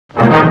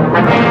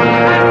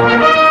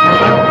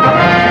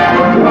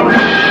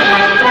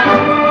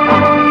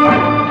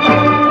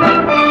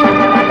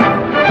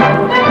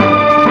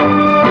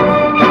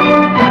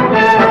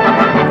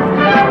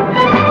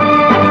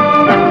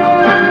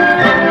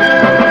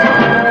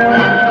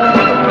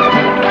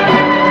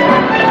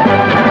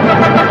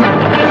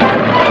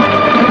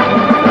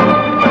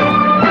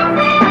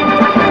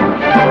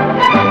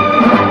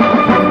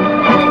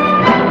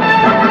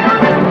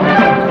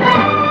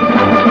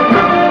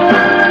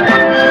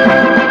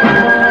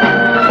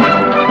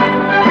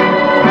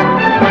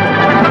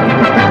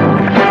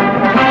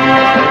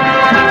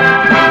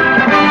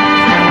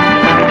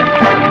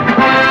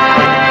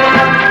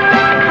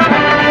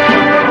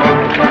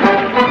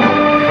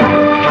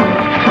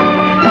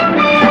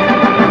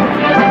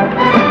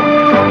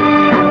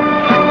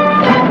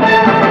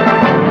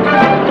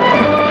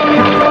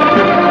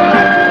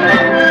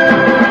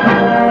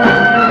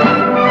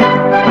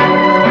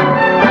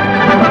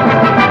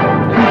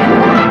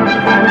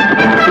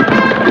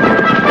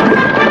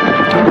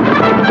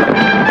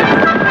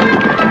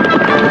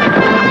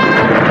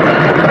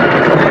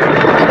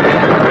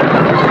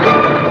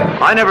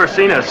I never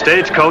seen a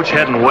stagecoach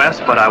heading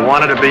west, but I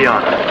wanted to be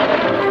on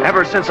it.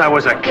 Ever since I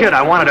was a kid,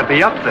 I wanted to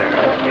be up there,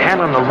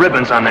 handling the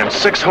ribbons on them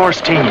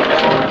 6-horse teams,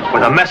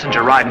 with a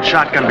messenger riding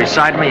shotgun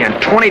beside me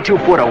and 22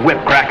 foot of whip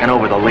cracking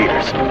over the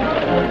leaders.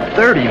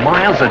 30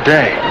 miles a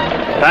day.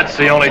 That's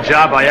the only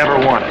job I ever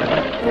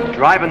wanted.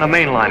 Driving the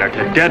mainliner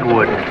to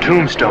Deadwood and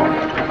Tombstone,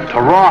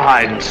 to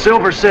Rawhide and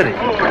Silver City,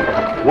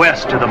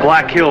 west to the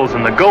Black Hills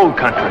and the Gold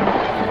Country,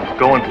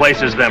 going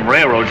places them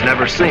railroads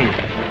never seen,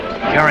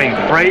 carrying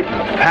freight,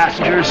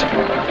 passengers,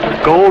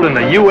 gold, and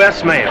the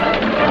U.S. mail.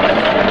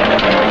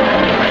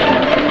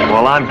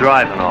 Well, I'm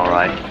driving all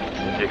right,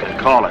 if you can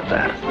call it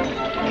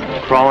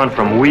that. Crawling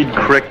from Weed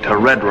Creek to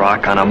Red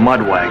Rock on a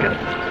mud wagon,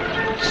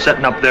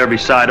 sitting up there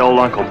beside old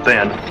Uncle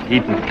Ben,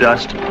 eating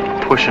dust,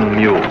 pushing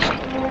mules.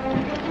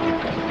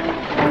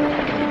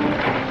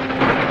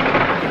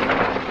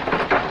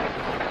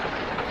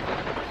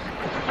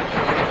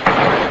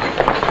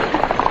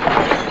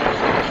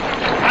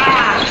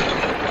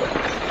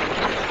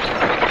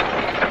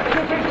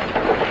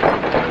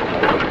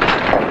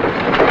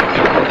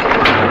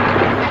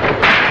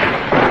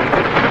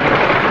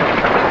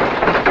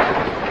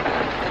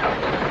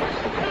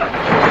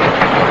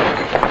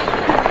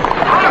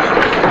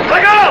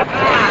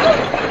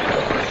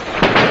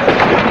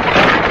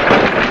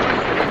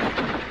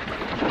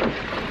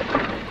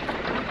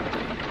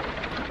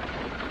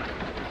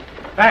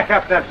 Back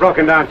up that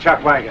broken-down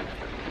chuck wagon.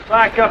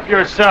 Back up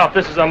yourself.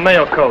 This is a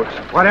mail coach.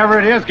 Whatever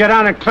it is, get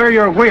on and clear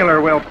your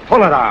wheeler. We'll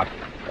pull it off.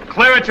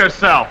 Clear it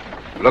yourself.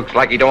 Looks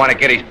like you don't want to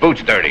get his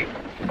boots dirty.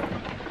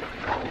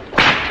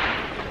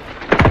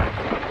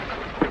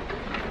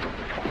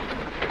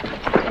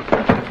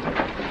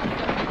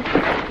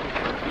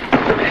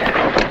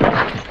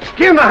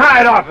 Skin the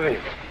hide off of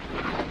him.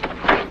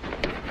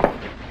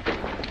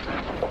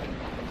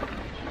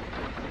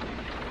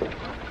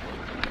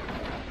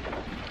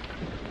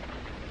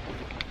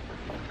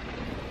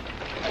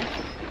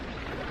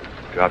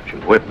 Dropped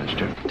your whip,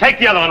 mister. Take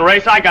the other one,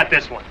 Race. I got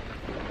this one.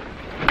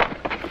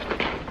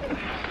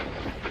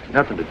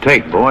 Nothing to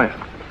take, boy.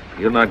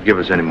 You'll not give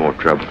us any more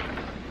trouble.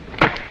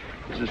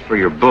 This is for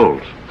your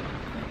bulls.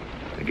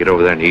 Now get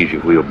over there and ease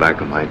your wheel back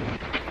a mite.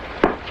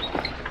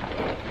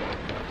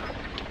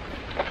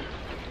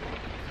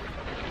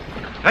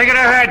 Take it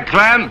ahead,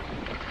 Clem.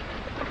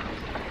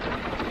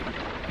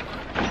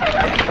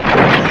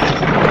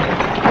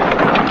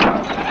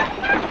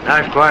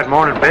 Nice quiet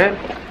morning, Ben.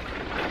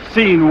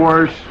 Seen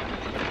worse.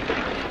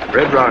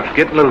 Red Rock's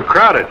getting a little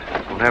crowded.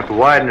 We'll have to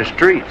widen the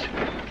streets.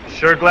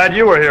 Sure glad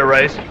you were here,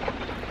 Race.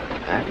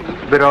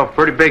 Bit off a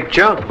pretty big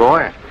chunk,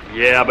 boy.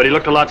 Yeah, but he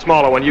looked a lot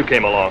smaller when you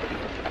came along.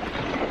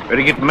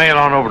 Better get the mail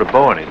on over to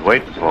Bowen. He's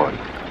waiting for it.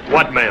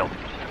 What mail?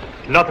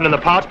 Nothing in the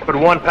pouch but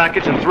one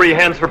package and 3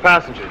 hens for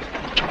passengers.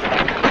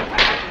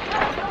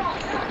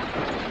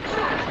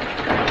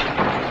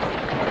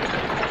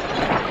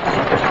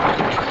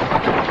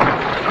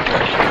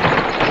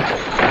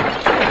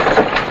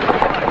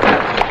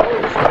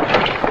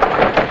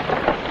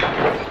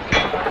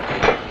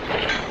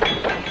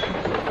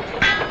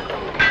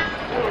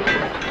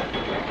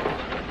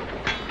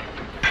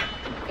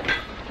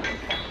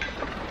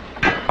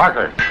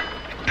 Harker.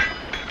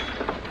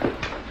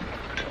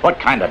 What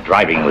kind of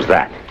driving was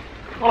that?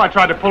 Well, I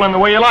tried to pull in the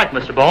way you like,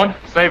 Mr. Bowen.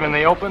 Saving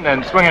the open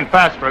and swinging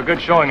fast for a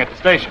good showing at the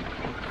station.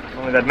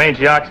 Only that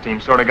mangy ox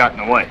team sort of got in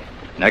the way.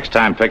 Next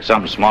time, pick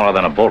something smaller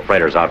than a bull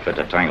freighter's outfit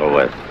to tangle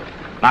with.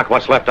 Knock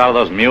what's left out of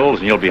those mules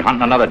and you'll be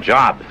hunting another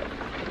job.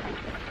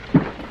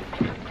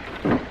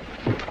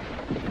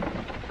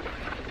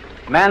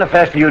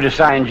 Manifest for you to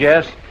sign,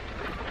 Jess.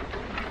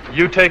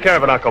 You take care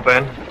of it, Uncle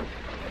Ben.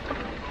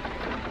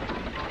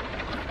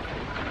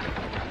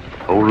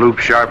 Old Luke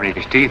sharpening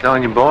his teeth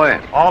on you, boy.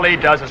 All he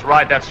does is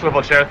ride that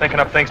swivel chair thinking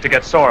of things to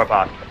get sore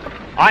about.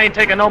 I ain't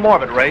taking no more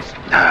of it, Race.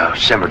 Now,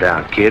 simmer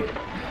down, kid.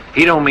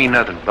 He don't mean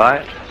nothing by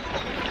it.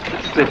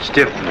 He's a bit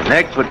stiff in the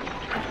neck, but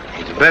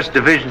he's the best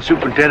division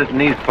superintendent in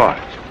these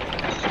parts.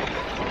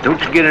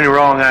 Don't you get any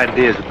wrong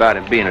ideas about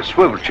him being a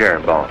swivel chair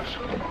boss.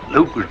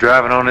 Luke was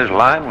driving on this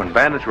line when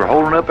bandits were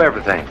holding up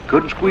everything.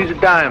 Couldn't squeeze a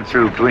dime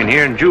through between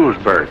here and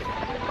Julesburg.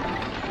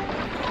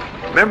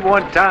 Remember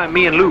one time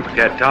me and Luke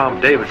had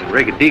Tom Davidson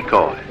rig a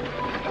decoy.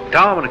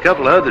 Tom and a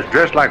couple of others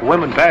dressed like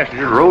women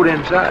passengers rode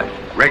inside.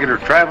 Regular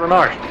traveling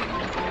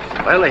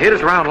arsonists. Well, they hit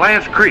us around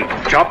Lance Creek,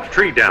 chopped a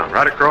tree down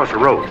right across the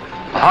road.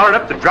 I hollered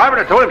up the driver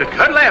and I told him to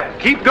cut left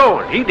and keep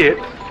going. He did.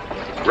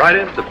 Right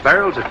into the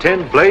barrels of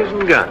 10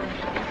 blazing guns.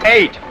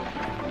 8.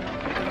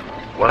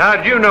 Well,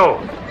 how'd you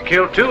know?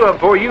 Killed 2 of them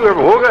before you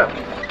ever woke up.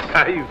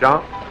 How you,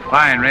 Tom?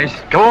 Fine, Race.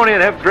 Come on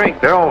in, have a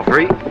drink. They're all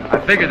free. I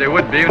figured they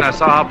would be when I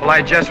saw how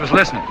polite Jess was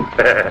listening.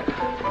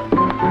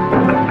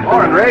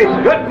 Morning, Race.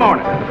 Good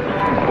morning.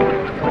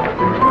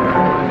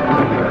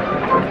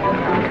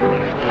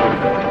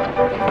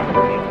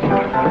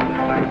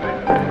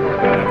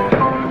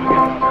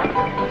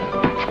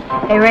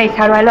 Hey, Race,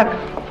 how do I look?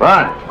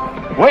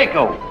 Fine.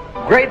 Waco.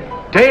 Great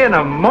day in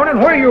the morning.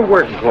 Where are your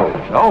working clothes?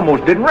 I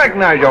almost didn't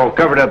recognize you all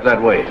covered up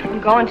that way. I'm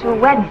going to a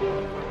wedding.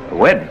 A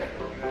wedding?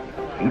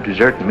 You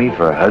deserting me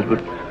for a husband?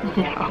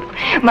 No.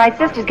 My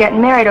sister's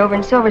getting married over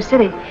in Silver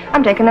City.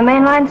 I'm taking the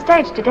mainline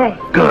stage today.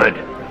 Good.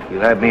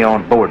 You'll have me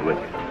on board with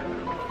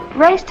you.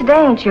 Race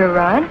today ain't your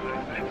run.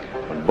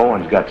 When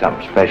Bowen's got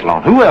something special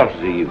on, who else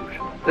does he use?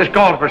 This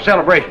calls for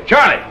celebration.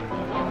 Charlie,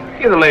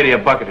 give the lady a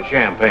bucket of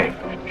champagne.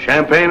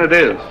 Champagne it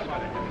is.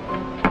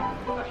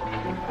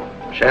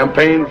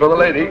 Champagne for the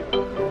lady.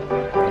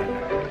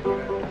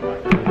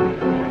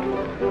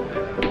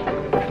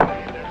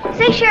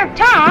 Say, Sheriff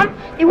Tom,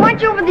 they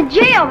want you over the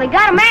jail. They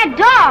got a mad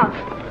dog.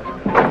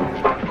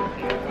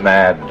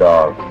 Mad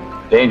dog.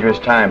 Dangerous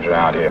times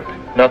around here.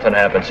 Nothing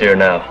happens here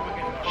now.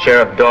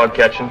 Sheriff dog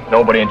catching,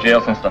 nobody in jail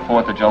since the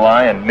 4th of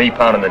July, and me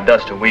pounding the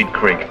dust of Weed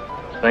Creek.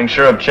 Things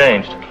sure have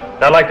changed.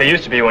 Not like they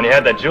used to be when you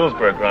had that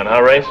Julesburg run,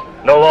 huh, Race?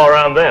 No law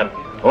around then.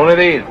 Only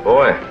these,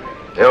 boy.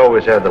 They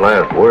always had the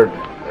last word.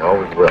 They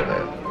always will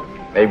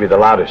have. Maybe the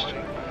loudest.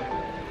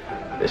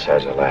 This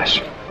has the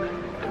last.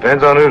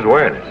 Depends on who's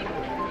wearing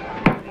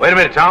it. Wait a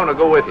minute, Tom. I'll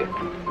go with you.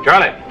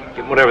 Charlie, give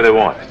them whatever they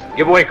want.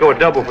 Give Waco a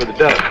double for the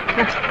dub.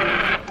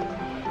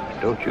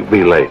 Don't you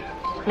be late.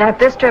 Not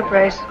this trip,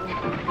 Race.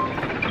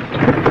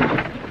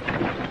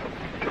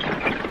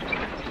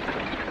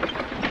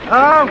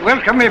 Oh,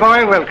 welcome, me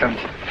boy, welcome.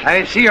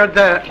 I see you're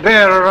the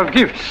bearer of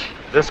gifts.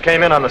 This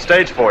came in on the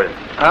stage for you.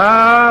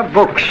 Ah,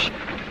 books.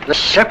 The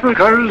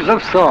sepulchres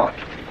of thought.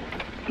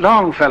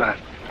 Long fella.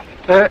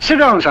 Sit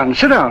down, son,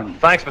 sit down.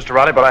 Thanks, Mr.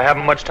 Riley, but I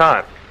haven't much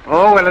time.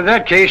 Oh, well, in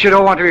that case, you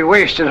don't want to be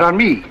wasted on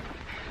me.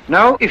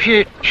 Now, if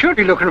you should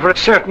be looking for a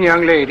certain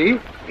young lady,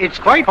 it's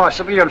quite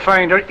possible you'll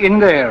find her in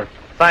there.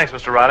 Thanks,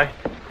 Mr. Riley.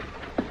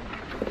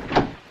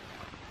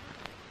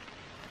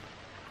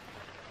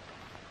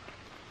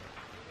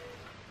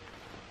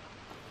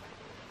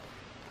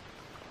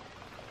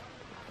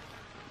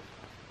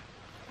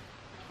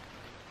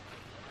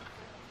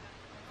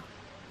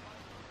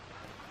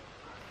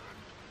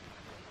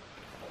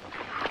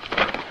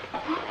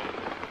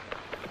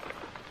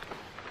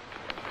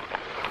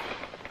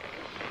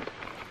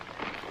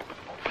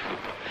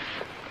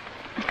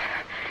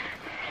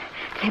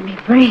 Let me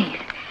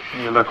breathe.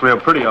 You look real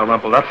pretty all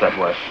rumpled up that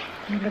way.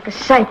 You look a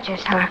sight,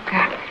 Jess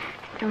Harker.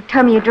 Don't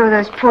tell me you drove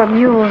those poor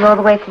mules all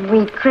the way from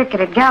Weed Creek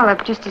at a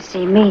gallop just to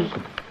see me.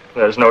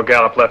 There's no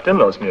gallop left in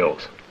those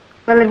mules.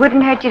 Well, it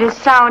wouldn't hurt you to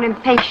sound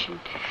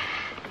impatient.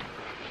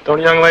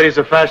 Don't young ladies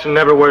of fashion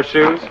never wear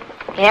shoes?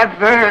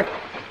 Ever.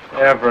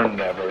 Ever,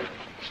 never.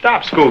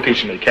 Stop school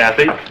teaching me,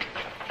 Kathy.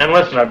 And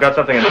listen, I've got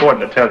something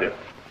important to tell you.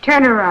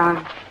 Turn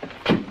around.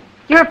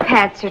 Your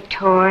pants are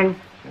torn.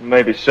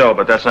 Maybe so,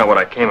 but that's not what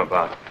I came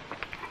about.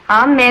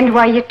 I'll mend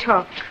while you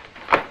talk.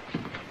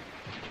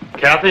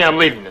 Kathy, I'm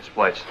leaving this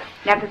place.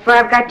 Not before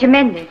I've got you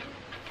mended.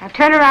 Now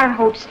turn around and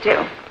hold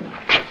still.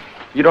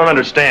 You don't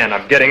understand.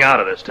 I'm getting out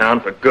of this town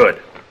for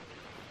good.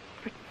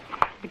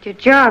 But your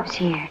job's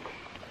here.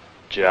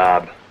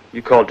 Job?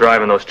 You call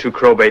driving those 2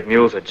 crowbait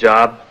mules a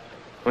job?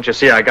 Don't you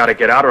see I gotta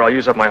get out or I'll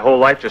use up my whole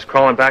life just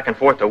crawling back and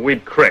forth to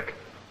Weed Creek.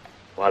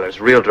 While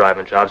there's real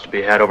driving jobs to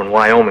be had over in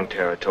Wyoming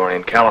territory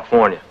and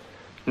California.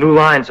 New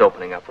lines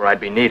opening up where I'd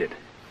be needed.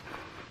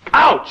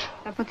 Ouch!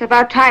 It's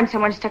about time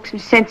someone stuck some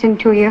sense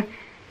into you.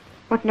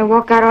 Wanting to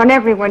walk out on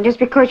everyone just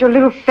because you're a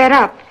little fed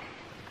up.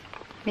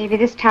 Maybe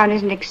this town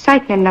isn't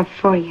exciting enough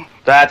for you.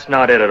 That's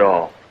not it at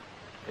all.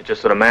 It's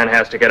just that a man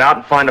has to get out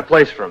and find a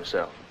place for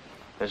himself.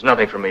 There's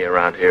nothing for me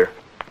around here.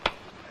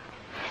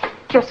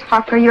 Jess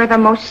Harker, you're the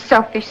most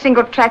selfish,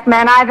 single-track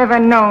man I've ever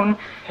known.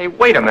 Hey,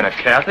 wait a minute,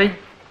 Kathy.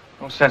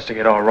 No sense to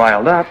get all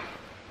riled up.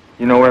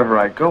 You know, wherever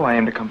I go, I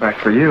aim to come back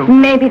for you.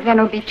 Maybe then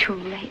it'll be too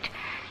late.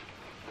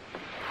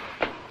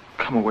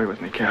 Come away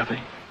with me, Kathy.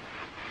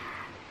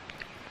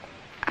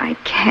 I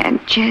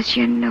can't, Jess,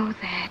 you know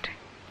that.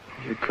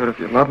 You could if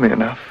you loved me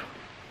enough.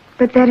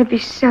 But that'd be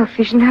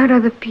selfish and hurt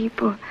other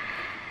people.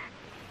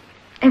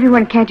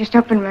 Everyone can't just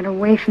up and run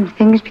away from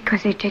things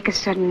because they take a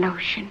sudden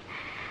notion.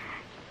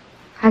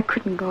 I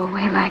couldn't go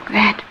away like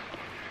that.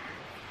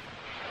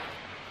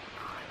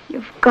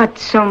 You've got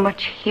so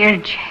much here,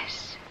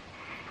 Jess.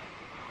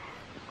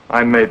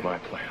 I made my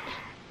plans.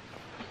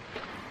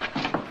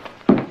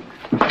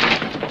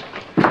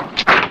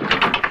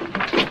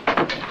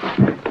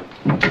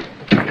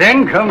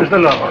 Then comes the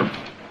lover,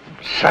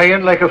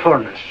 sighing like a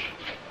furnace.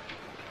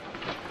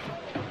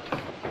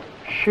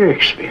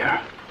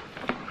 Shakespeare.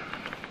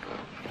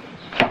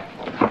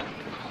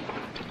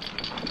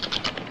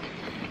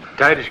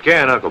 Tight as you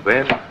can, Uncle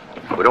Ben.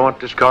 We don't want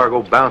this car to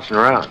go bouncing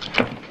around.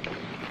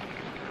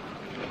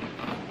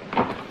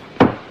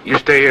 You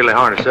stay here, lay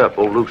harness up.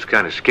 Old Luke's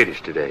kind of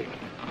skittish today.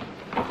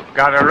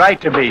 Got a right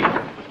to be.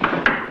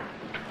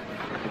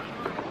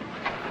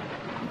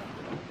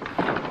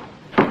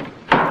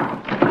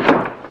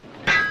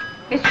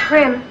 Miss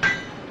Crim.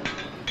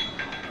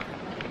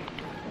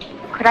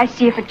 Could I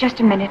see you for just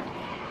a minute?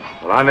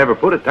 Well, I never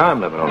put a time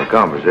limit on a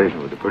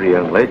conversation with a pretty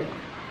young lady.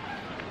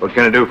 What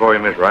can I do for you,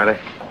 Miss Riley?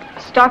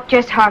 Stop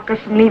Jess Harker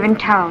from leaving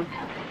town.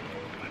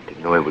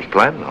 Didn't know he was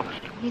planning on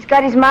it. He's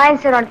got his mind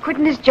set on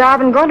quitting his job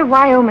and going to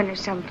Wyoming or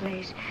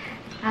someplace.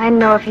 I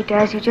know if he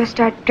does, he'll just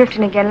start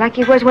drifting again like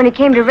he was when he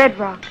came to Red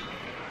Rock.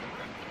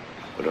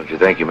 Well, don't you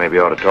think you maybe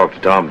ought to talk to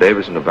Tom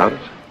Davison about it?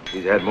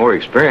 He's had more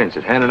experience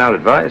at handing out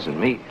advice than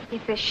me.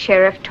 If the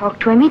sheriff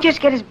talked to him, he'd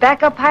just get his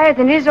back up higher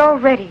than his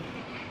already.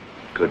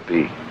 Could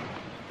be.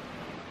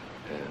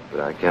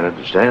 But I can't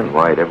understand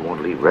why he'd ever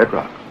want to leave Red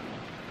Rock.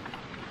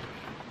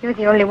 You're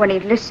the only one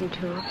he'd listen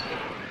to.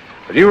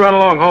 But you run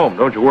along home.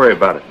 Don't you worry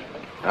about it.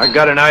 I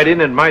got an idea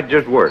and it might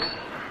just work.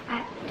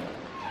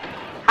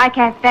 I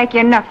can't thank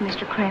you enough,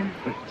 Mr. Crim.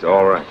 It's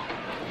all right.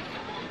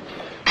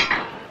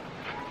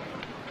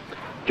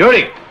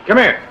 Judy, come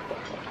here.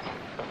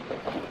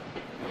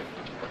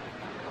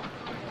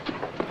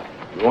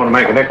 You want to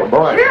make a nickel,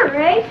 boy? Sure,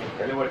 Ray.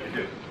 Tell you what you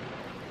do.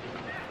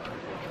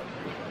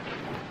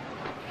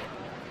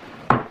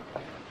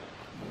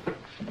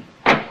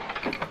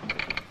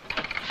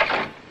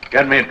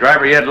 Got me a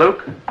driver yet,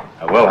 Luke?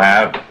 I will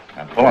have.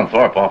 I'm pulling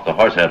Thorpe off the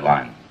horsehead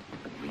line.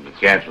 You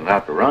canceled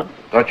out the run?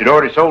 Thought you'd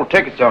already sold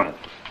tickets on it.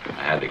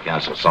 I had to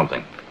cancel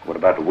something. What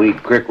about the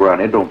Weed Creek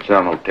run? It don't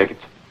sell no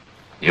tickets.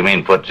 You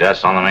mean put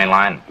Jess on the main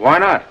line? Why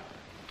not?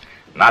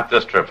 Not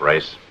this trip,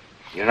 Race.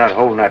 You're not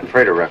holding that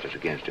freighter records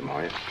against him,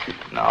 are you?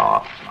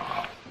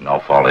 No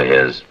fault of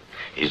his.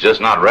 He's just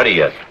not ready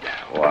yet.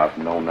 Oh, I've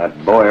known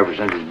that boy ever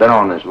since he's been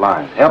on this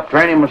line. Helped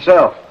train him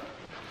myself.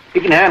 He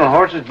can handle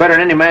horses better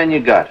than any man you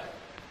got.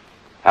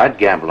 I'd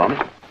gamble on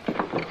it.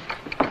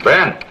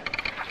 Ben,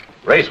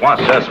 Race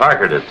wants Jess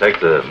Harker to take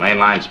the main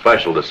line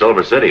special to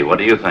Silver City. What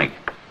do you think?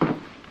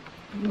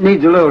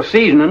 Needs a little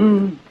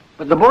seasoning,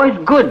 but the boy's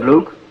good,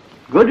 Luke.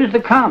 Good as they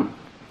come.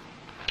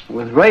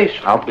 With Race,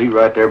 I'll be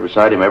right there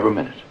beside him every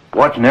minute,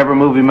 watching every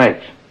move he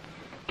makes.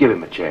 Give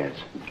him a chance.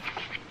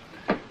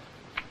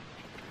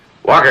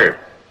 Walker,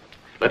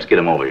 let's get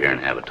him over here and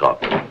have a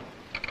talk with him.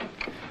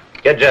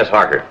 Get Jess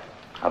Harker.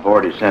 I've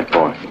already sent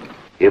for him.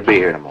 He'll be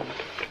here in a moment.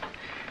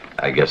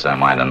 I guess I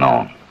might have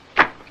known.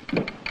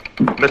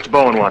 Mr.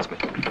 Bowen wants me.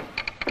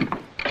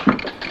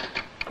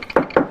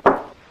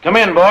 Come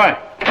in, boy.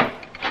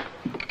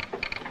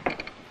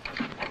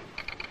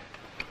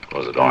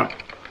 Close the door.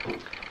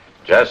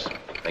 Jess,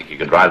 think you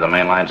could drive the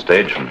mainline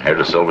stage from here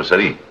to Silver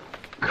City?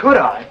 Could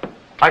I?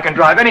 I can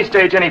drive any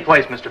stage, any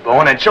place, Mr.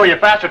 Bowen, and show you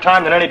faster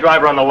time than any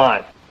driver on the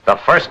line. The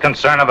first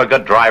concern of a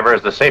good driver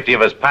is the safety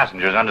of his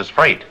passengers and his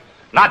freight,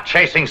 not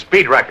chasing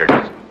speed records.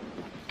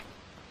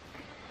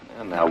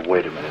 Now,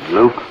 wait a minute,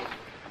 Luke.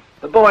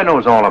 The boy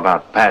knows all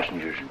about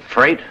passengers and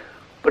freight,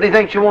 but he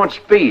thinks you want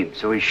speed,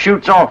 so he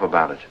shoots off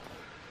about it.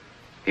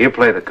 He'll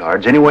play the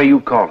cards any way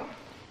you call him.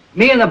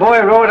 me and the boy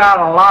rode out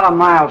a lot of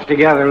miles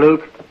together,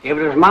 Luke. If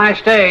it was my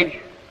stage,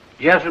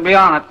 Jess would be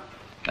on it.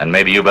 And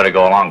maybe you better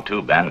go along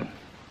too, Ben.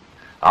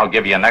 I'll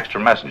give you an extra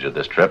messenger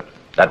this trip.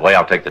 That way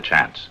I'll take the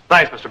chance.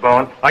 Thanks, Mr.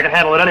 Bowen. I can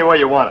handle it any way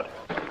you want it.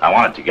 I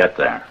want it to get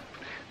there.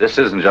 This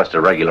isn't just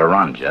a regular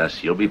run,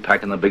 Jess. You'll be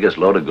packing the biggest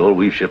load of gold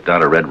we've shipped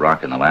out of Red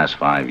Rock in the last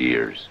 5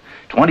 years.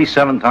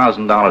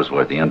 $27,000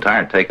 worth, the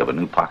entire take of a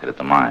new pocket at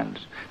the mines.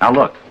 Now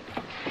look,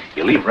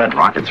 you leave Red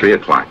Rock at 3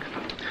 o'clock.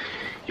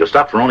 You'll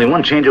stop for only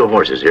one change of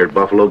horses here at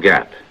Buffalo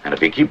Gap. And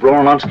if you keep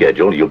rolling on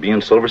schedule, you'll be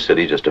in Silver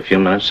City just a few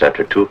minutes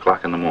after 2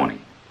 o'clock in the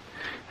morning.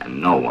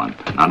 And no one,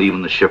 not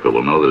even the shipper,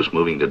 will know that it's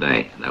moving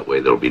today. That way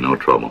there'll be no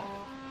trouble.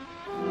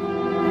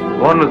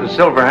 One with the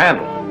silver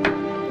handle.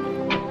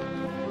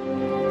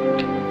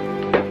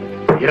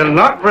 You'll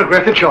not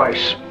regret the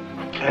choice.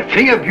 A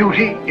thing of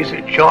beauty is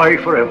a joy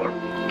forever.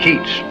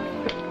 Keats.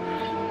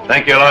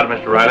 Thank you a lot,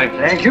 Mr. Riley.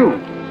 Thank you.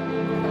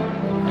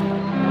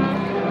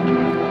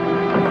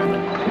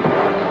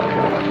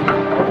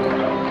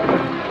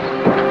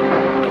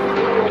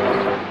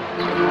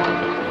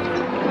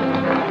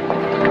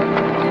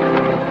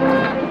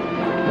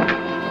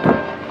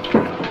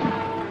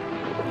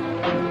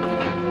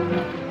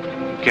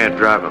 Can't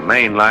drive a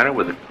mainliner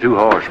with a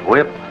 2-horse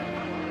whip.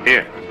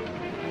 Here.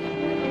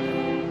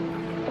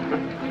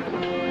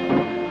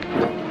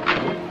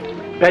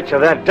 Betcha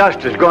that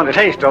dust is going to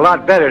taste a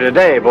lot better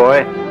today,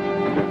 boy.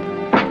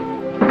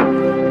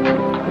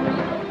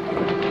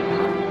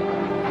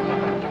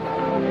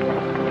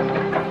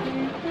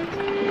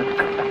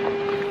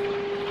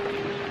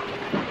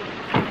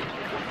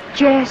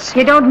 Jess,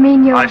 you don't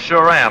mean you... I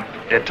sure am.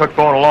 It took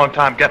Bowen a long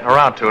time getting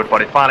around to it,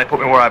 but he finally put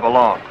me where I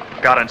belong.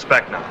 Got to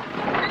inspect now.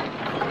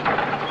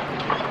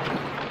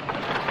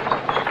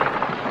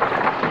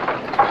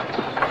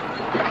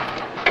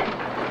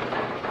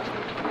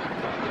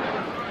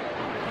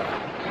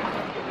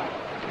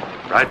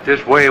 Right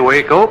this way,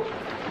 Waco.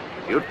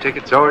 Your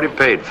ticket's already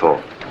paid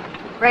for.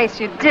 Race,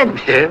 you didn't.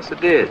 Yes, I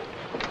did.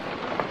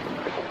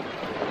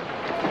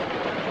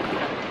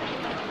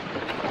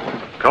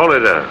 Call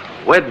it a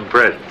wedding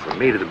present from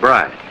me to the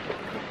bride.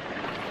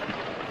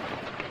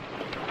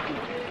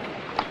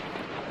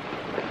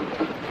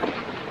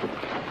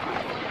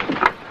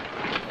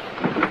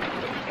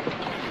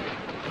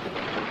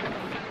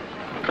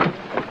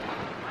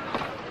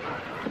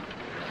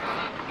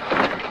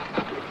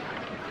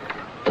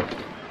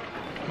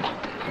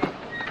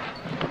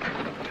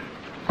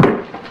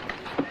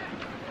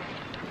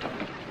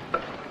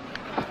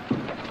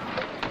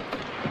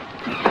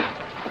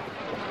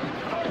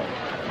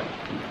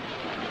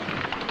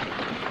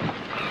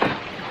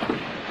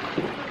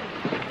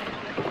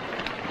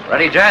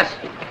 Ready, Jess?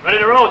 Ready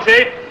to roll,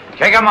 Chief.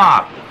 Kick him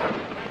off.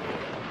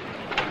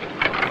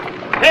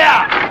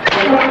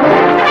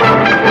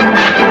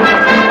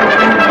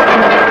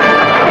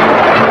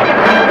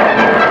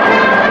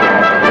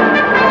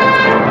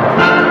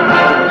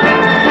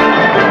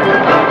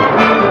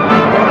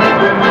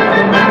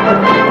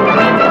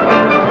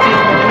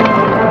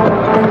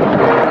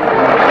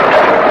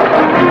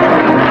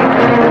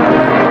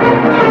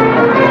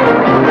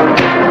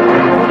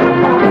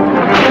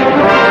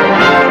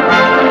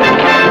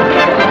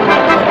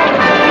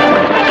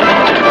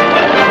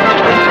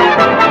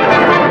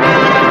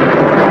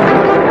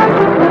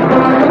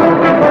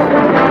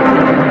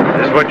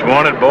 What you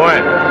wanted, boy?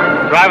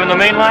 Driving the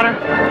mainliner?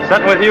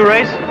 Something with you,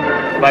 Race?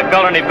 If I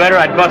felt any better,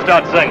 I'd bust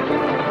out singing.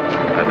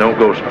 Now, don't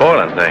go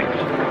spoiling things.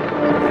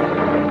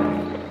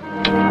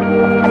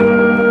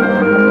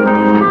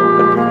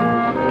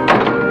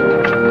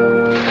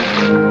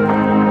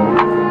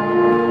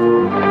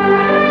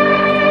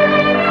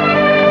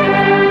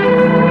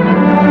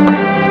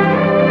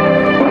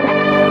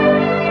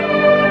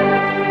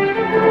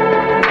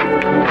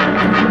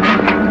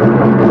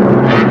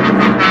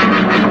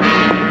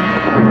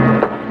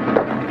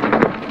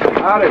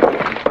 Howdy.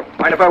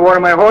 Mind if I water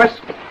my horse?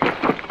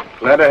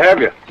 Glad to have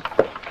you.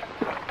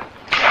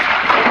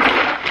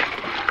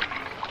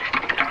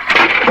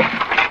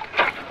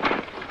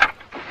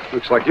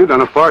 Looks like you've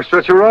done a far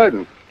stretch of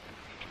riding.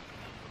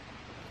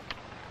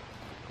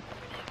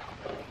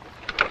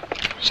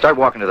 Start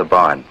walking to the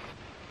barn.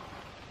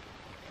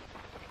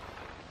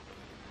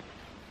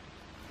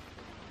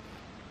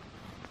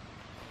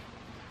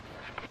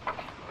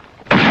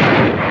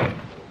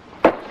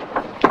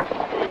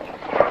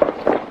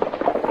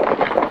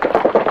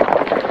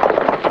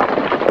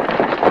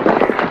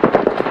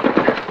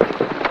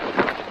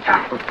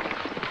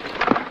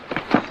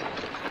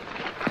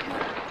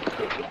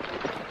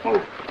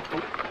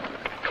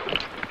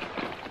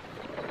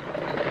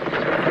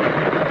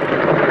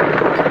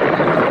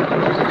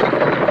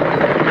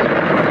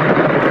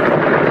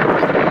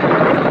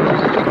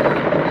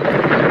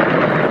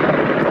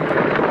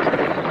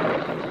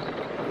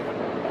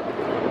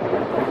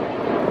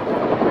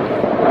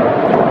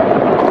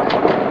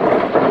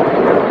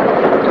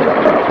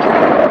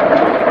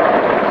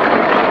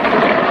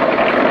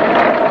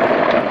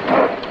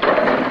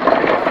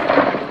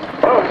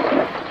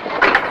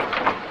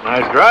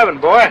 Nice driving,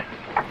 boy.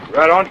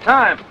 Right on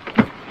time.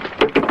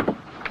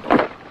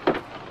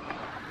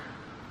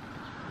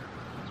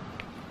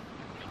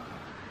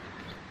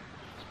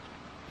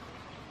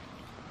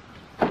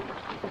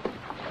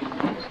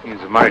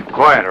 Seems mighty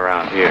quiet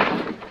around here.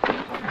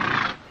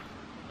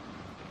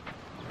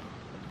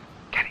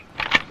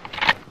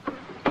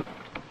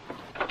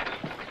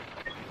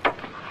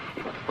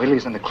 Wait till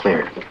he's in the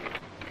clear.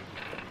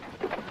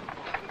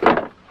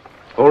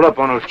 Hold up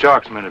on those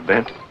chalks a minute,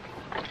 Ben.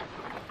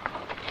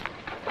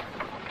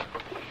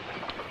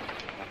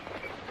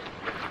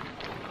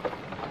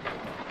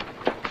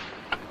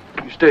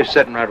 You stay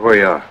sitting right where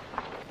you are.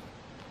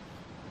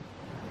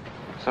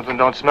 Something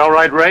don't smell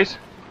right, Race?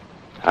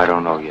 I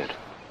don't know yet.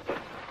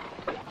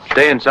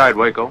 Stay inside,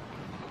 Waco.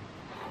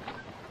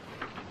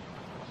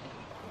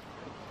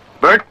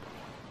 Bert?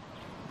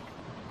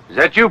 Is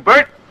that you,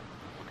 Bert?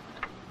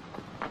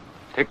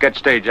 Take that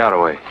stage out of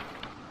the way.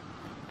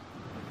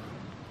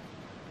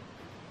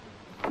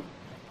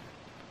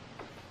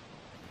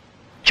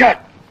 Judd!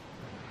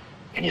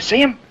 Can you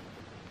see him?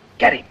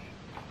 Get him.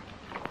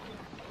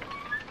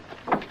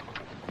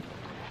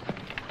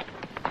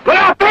 Look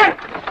out, Bert!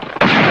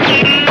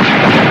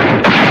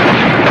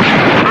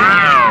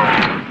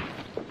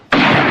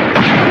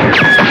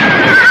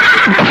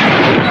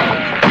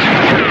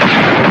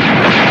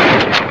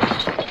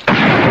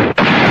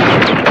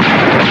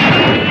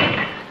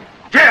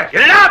 Jeff,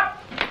 get it up!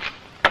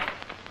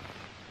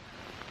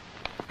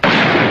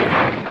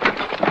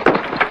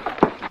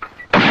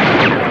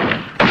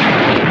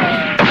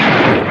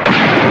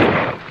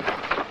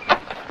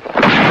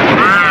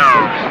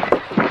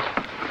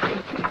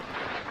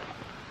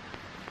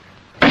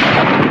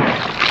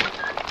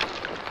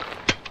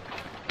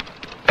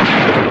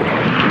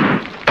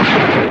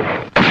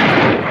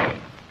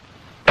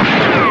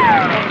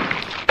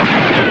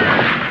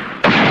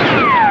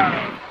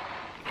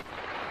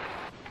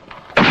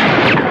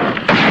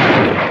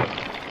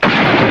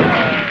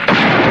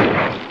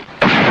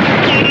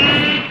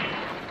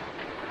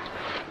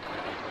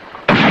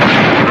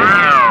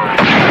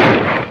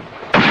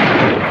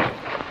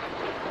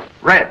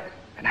 Red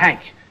and Hank,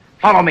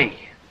 follow me.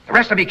 The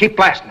rest of you keep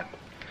blasting them.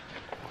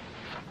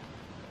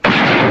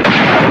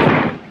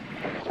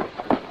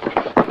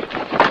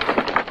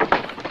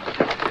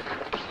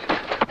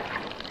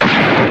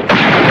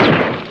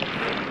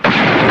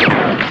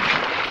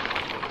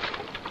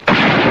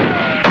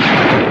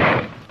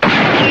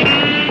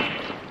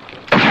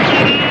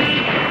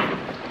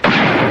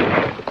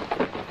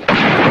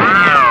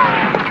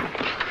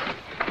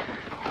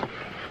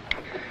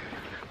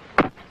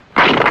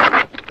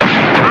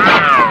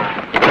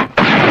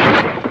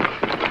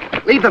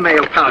 Leave the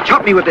mail pouch.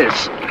 Help me with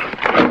this.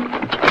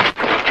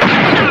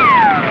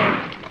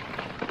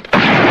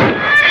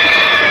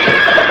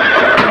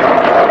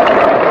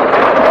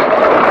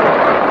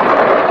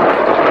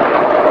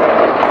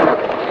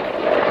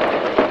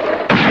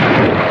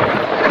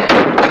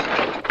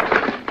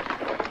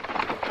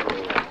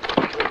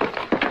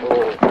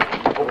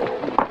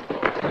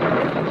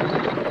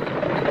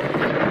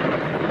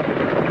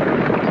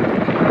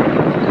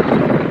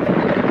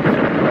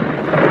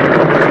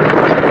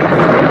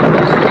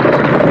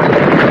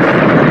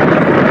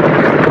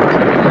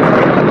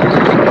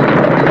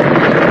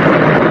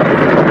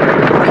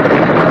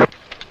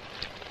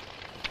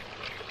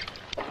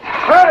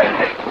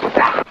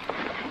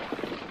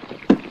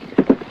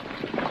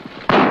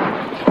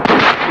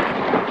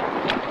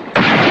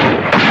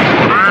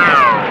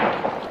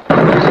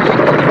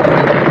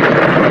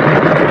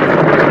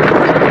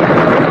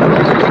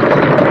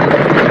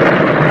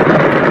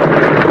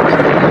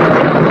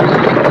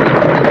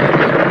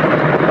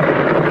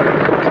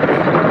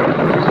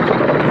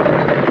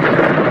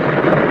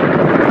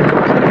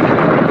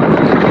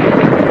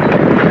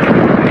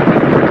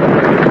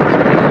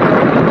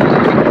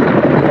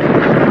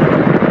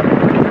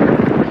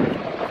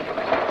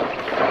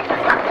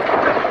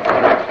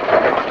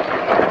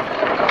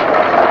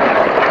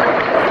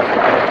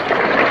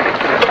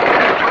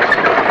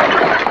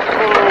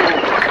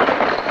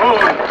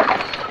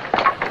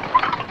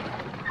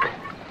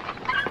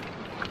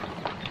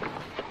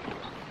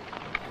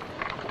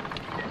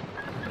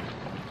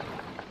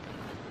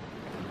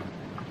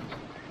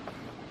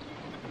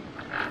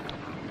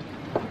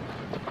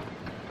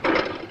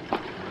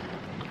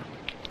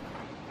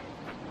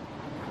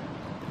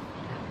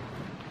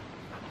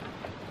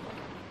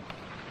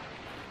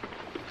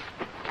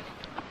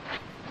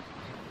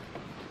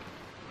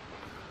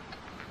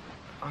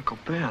 Uncle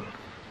Ben.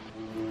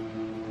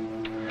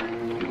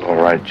 You all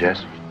right,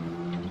 Jess?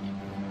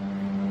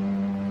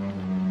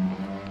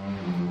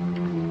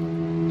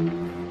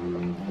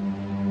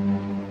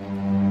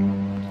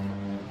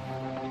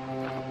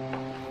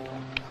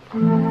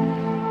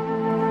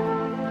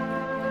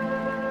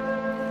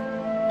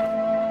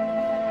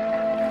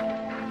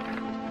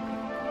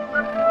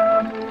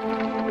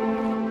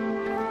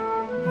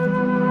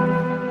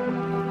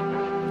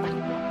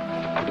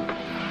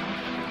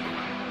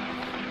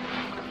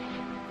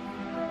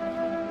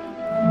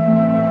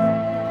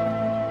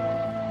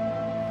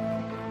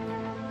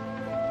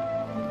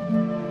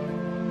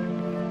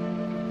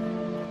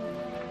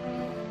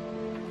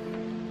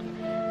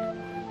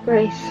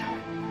 Grace,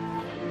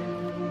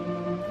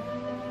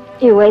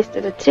 you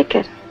wasted a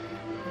ticket.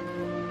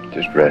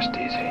 Just rest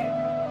easy.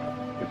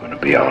 You're gonna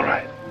be all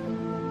right.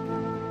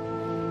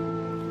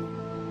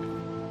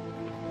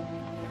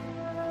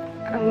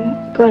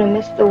 I'm gonna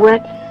miss the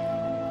wedding.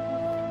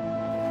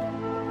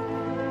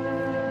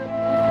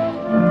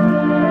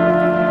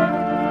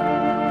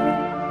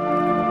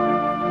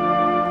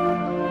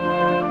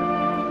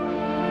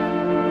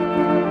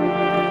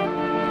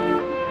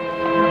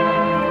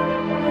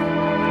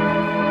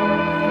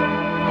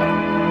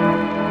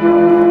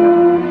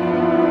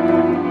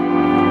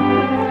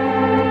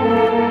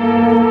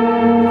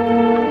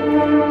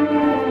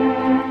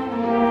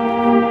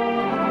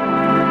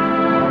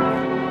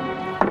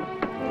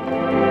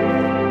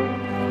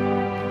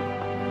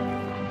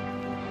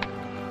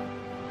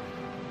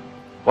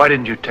 Why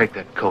didn't you take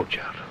that coach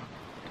out?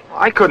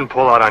 I couldn't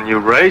pull out on you,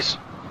 Race.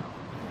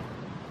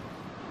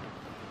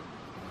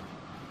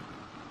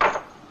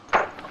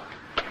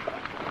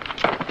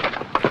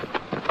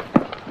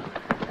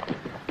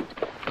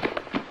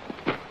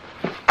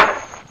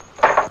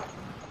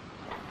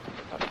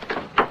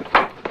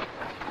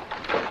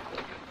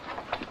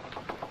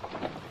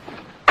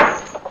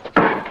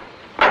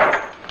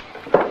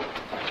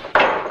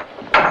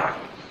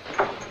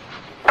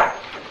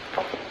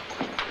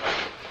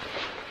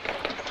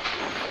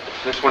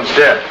 This one's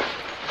dead.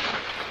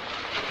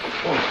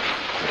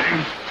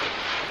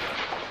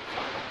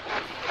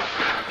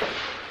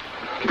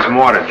 Get some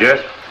water,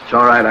 Jess. It's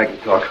all right, I can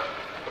talk.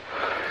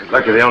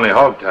 Lucky they only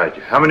hog-tied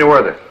you. How many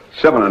were there?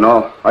 7 in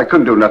all. I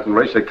couldn't do nothing,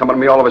 Race. They come on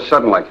me all of a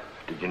sudden like.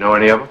 Did you know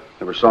any of them?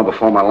 Never saw them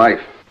before in my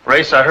life.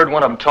 Race, I heard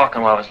one of them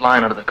talking while I was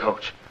lying under the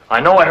coach. I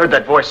know I heard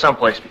that voice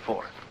someplace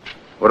before.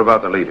 What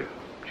about the leader?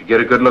 Did you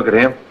get a good look at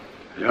him?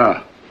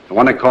 Yeah. The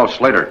one they call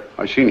Slater.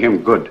 I seen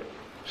him good.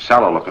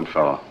 Sallow-looking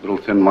fellow. Little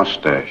thin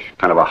mustache.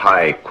 Kind of a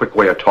high, quick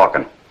way of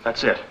talking.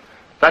 That's it.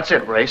 That's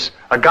it, Race.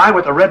 A guy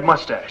with a red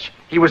mustache.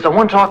 He was the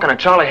one talking to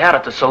Charlie had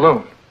at the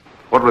saloon.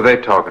 What were they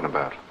talking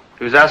about?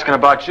 He was asking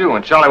about you,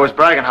 and Charlie was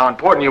bragging how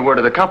important you were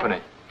to the company.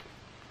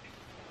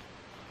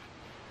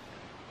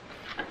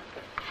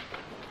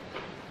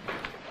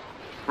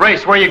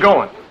 Race, where you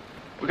going?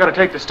 We gotta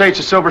take the stage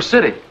to Silver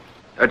City.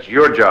 That's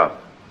your job.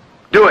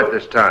 Do it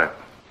this time.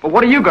 But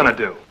what are you gonna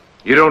do?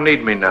 You don't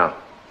need me now.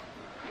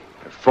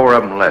 There are 4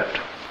 of them left.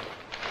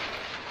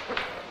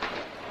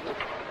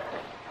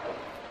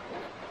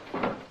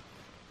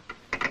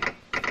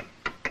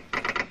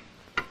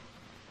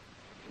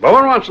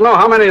 Bowen wants to know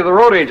how many of the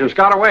road agents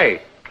got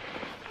away.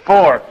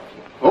 4.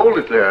 Hold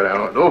it there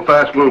now. No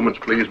fast movements,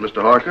 please,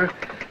 Mr. Harker.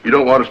 You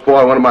don't want to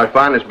spoil one of my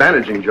finest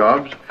bandaging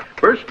jobs.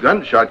 First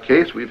gunshot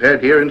case we've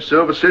had here in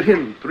Silver City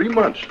in 3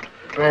 months.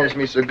 Bandaged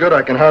me so good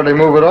I can hardly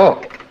move at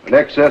all. An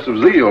excess of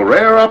zeal,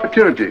 rare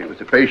opportunity with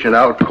the patient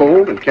out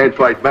cold and can't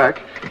fight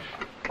back.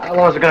 How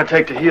long is it gonna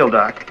take to heal,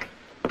 Doc?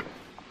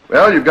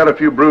 Well, you've got a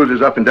few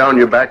bruises up and down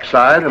your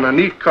backside and a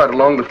neat cut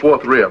along the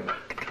 4th rib.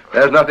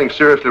 There's nothing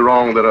seriously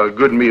wrong that a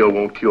good meal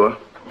won't cure.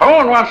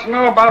 Bowen wants to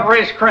know about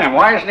Race Crim.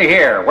 Why isn't he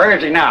here? Where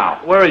is he now?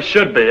 Where he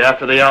should be,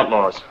 after the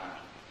outlaws.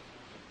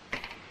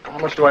 How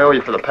much do I owe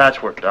you for the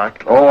patchwork,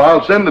 Doc? Oh,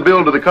 I'll send the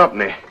bill to the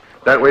company.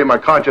 That way my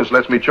conscience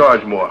lets me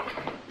charge more.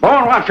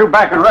 Bowen wants you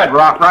back in Red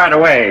Rock right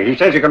away. He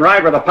says you can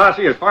ride with a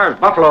posse as far as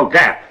Buffalo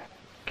Gap.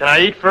 Can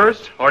I eat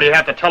first, or do you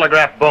have to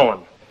telegraph Bowen?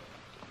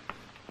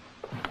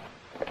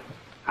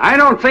 I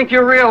don't think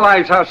you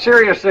realize how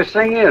serious this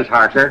thing is,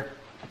 Harker.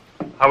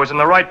 I was in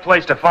the right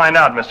place to find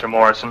out, Mr.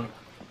 Morrison.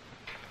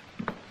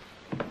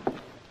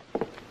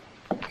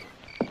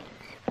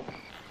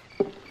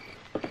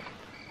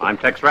 I'm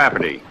Tex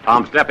Rafferty,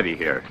 Tom's deputy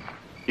here.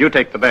 You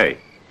take the bay.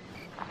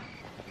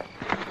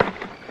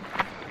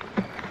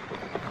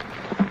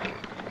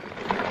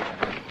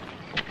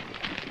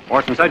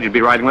 Morrison said you'd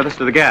be riding with us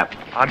to the Gap.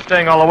 I'm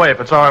staying all the way if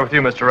it's all right with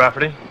you, Mr.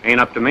 Rafferty. Ain't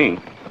up to me.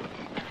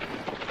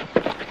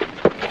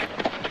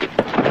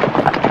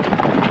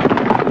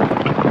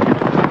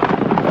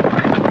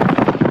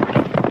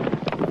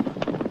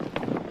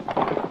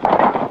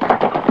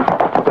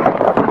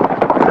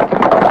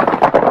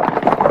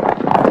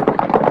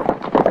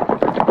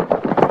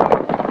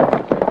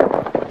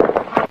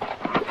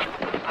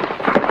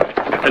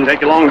 Didn't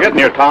take you long getting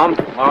here, Tom.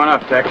 Long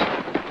enough, Tex.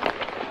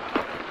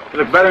 You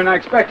look better than I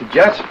expected,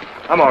 Jess.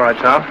 I'm all right,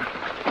 Tom.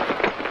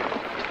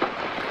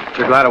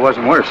 Sure glad it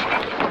wasn't worse.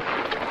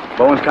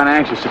 Bowen's kind of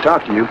anxious to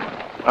talk to you.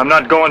 I'm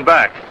not going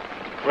back.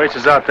 Race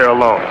is out there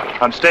alone.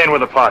 I'm staying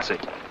with the posse.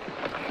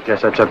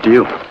 Guess that's up to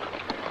you.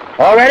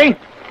 All ready?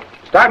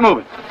 Start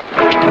moving.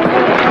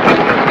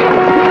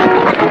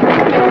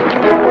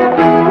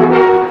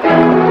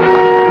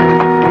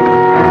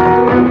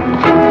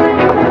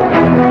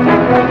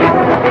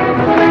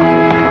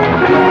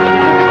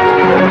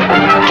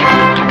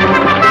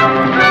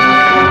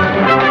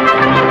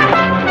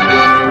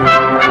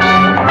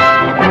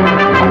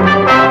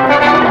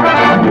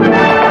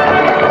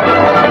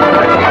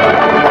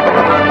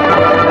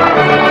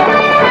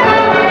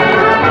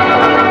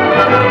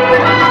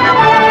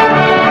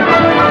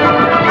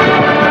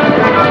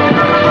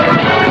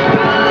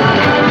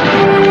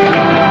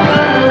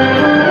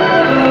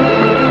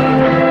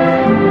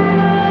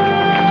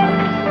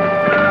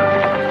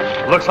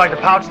 Looks like the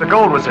pouch the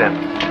gold was in.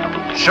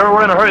 Sure,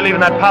 we're in a hurry leaving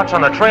that pouch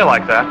on the trail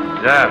like that.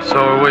 Yeah, so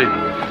are we.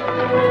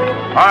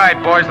 All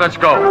right, boys, let's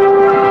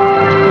go.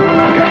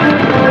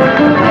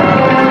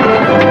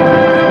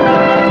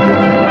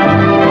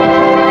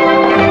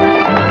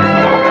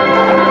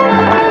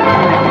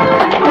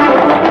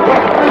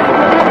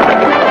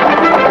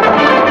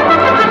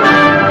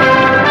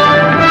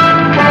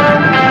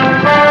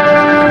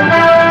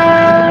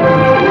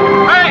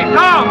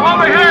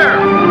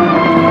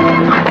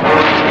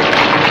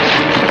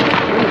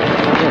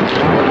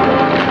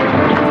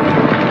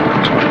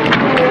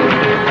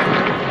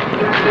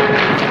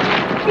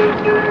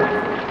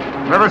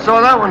 Never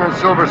saw that one in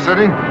Silver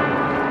City.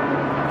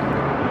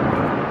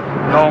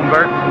 Know him,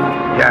 Bert?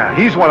 Yeah,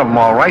 he's one of them,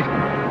 all right.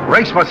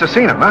 Race must have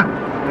seen him, huh?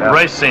 Yeah.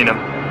 Race seen him.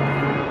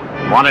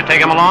 Want to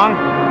take him along?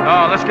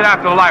 No, let's get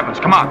after the live ones.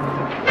 Come on.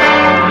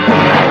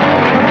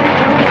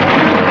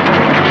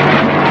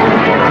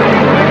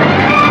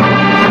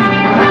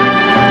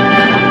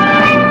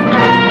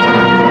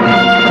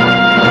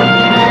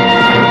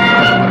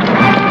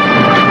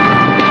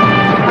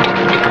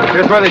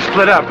 Here's where they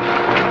split up.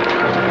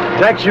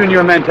 Dex, you and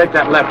your men take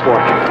that left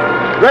fork.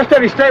 The rest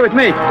of you stay with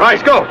me.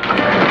 Right, go.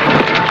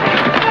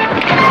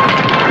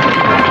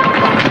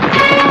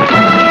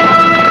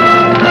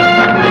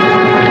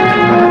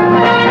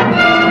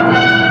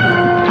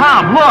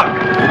 Tom,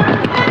 look!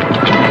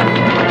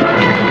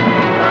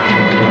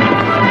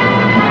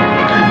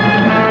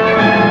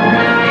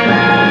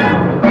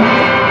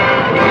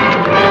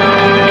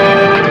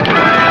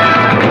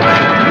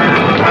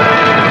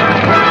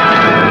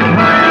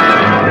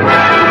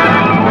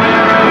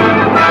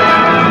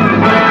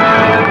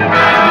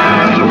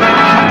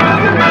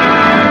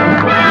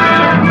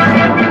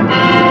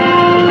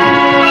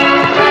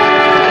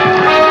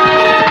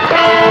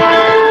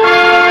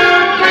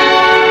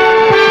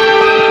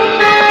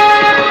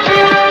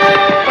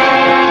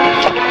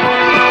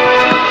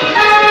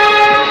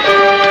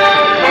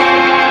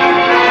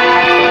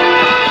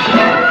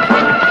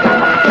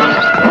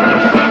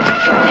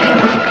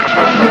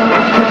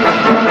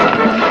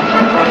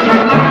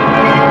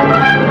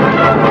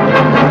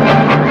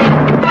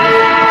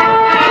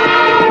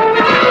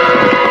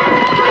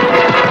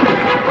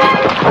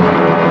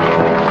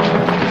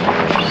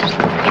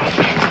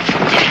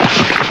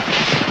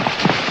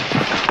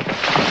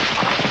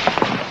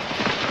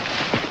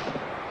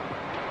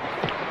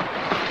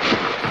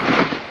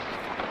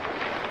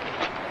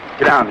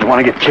 You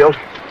want to get killed?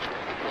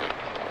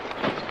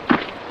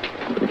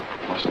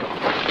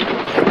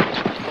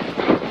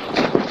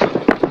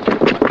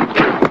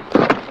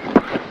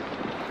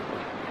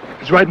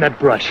 He's right in that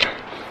brush.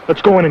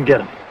 Let's go in and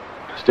get him.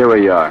 Stay where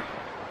you are.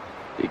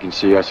 He can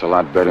see us a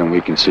lot better than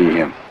we can see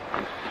him.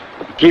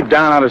 Keep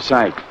down out of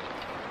sight.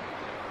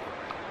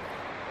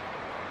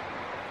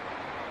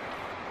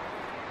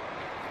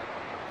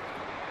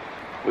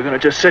 We're gonna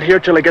just sit here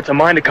till he gets a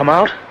mind to come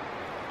out?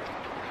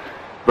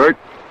 Bert,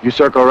 you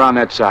circle around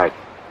that side.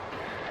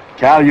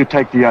 Cal, you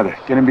take the other.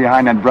 Get him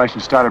behind that brush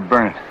and start it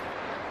burning.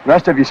 The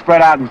rest of you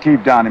spread out and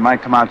keep down. He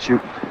might come out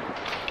shooting.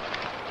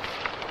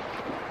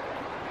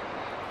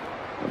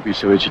 Don't be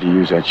so itchy to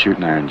use that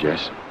shooting iron,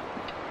 Jess.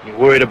 You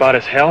worried about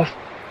his health?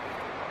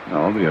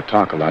 No, but he'll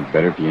talk a lot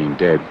better if he ain't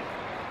dead.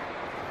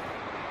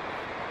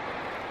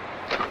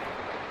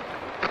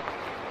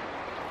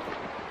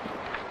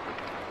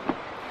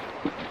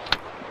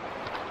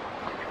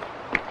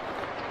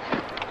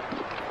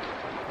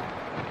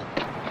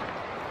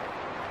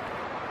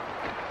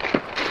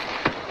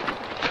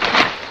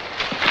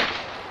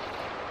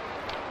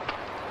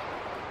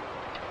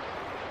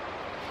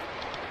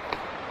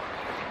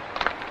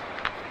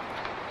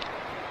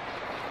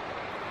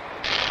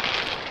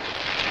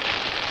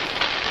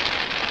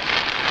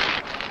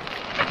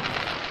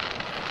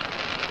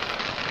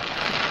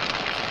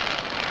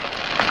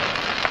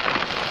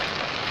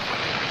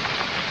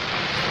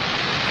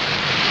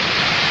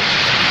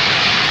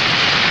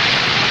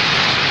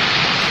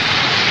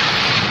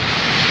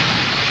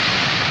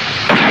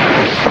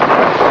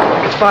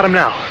 Spot him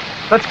now.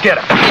 Let's get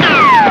him.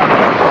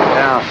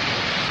 Down.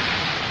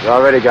 We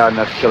already got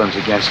enough killings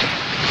against him.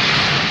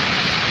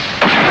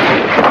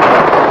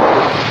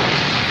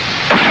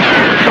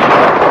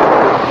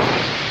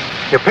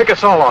 You pick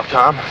us all off,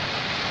 Tom.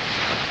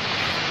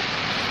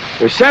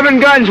 There's 7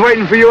 guns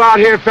waiting for you out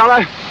here,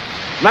 fella.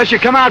 Unless you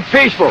come out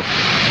peaceful.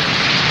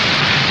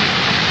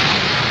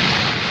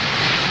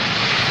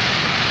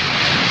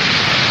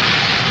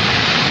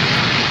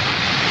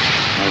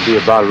 I'll be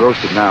about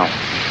roasted now.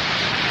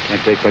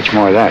 Can't take much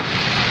more of that.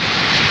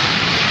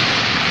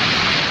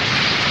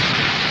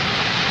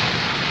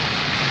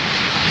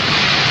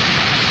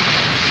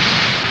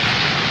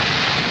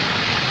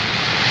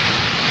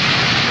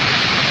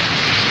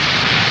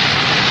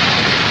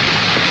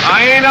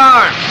 I ain't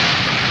armed.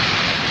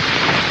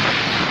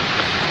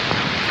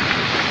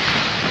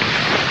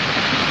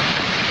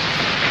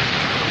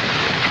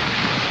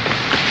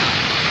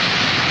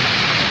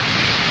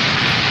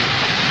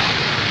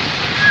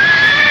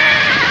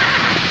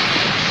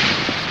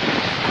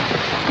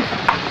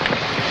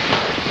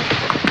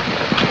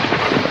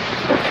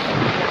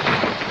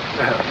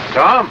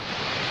 Tom,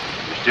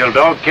 you still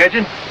dog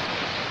catching?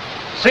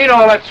 Seen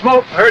all that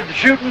smoke, heard the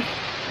shooting?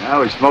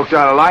 Now we smoked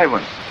out a live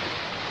one.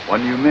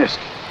 One you missed.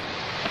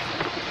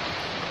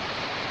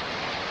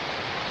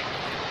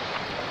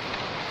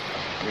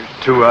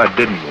 Here's 2 I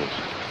didn't miss.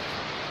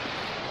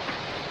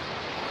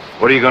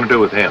 What are you going to do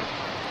with him?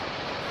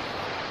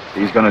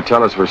 He's going to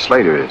tell us where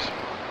Slater is.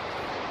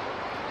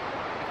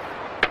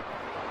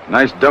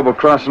 Nice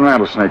double-crossing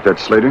rattlesnake, that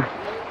Slater.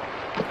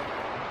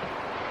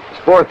 It's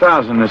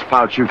 4,000 in this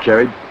pouch you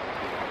carried.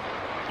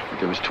 But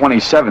there was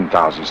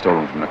 27,000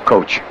 stolen from the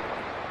coach.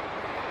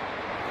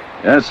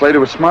 Yeah, Slater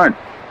was smart.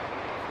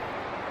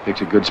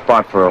 Picks a good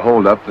spot for a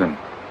holdup, then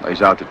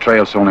lays out the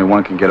trail so only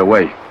one can get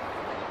away.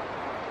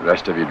 The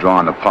rest of you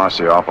drawing the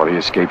posse off while he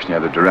escapes in the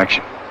other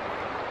direction.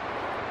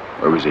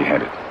 Where was he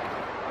headed?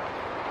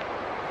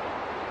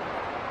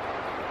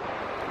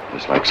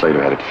 Just like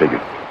Slater had it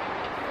figured.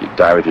 You'd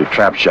die with your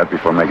trap shut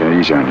before making it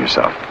easier on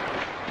yourself.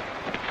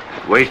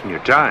 Wasting your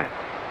time.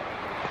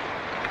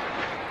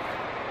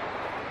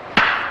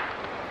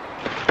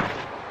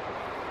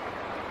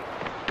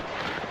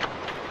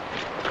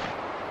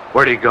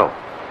 Where'd he go?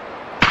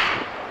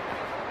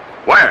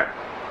 Where?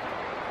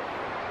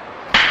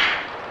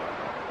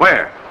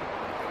 Where?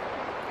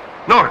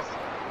 North.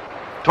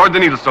 Toward the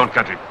Needlestone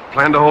country.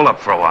 Planned to hold up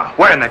for a while.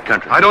 Where in that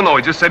country? I don't know.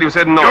 He just said he was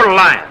heading north. You're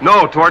lying.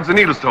 No, towards the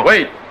Needlestone.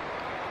 Wait.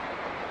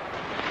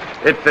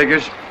 It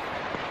figures.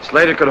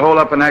 Slater could hold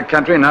up in that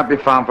country and not be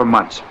found for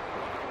months.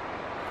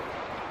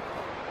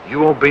 You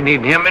won't be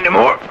needing him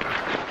anymore.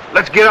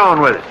 Let's get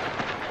on with it.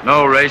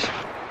 No, Race.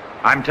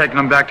 I'm taking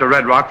him back to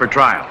Red Rock for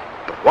trial.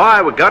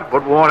 Why? We got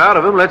what we want out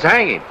of him. Let's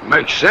hang him.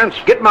 Makes sense.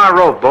 Get my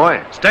rope,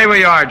 boy. Stay where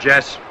you are,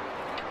 Jess.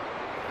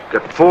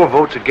 Got 4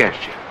 votes against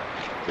you.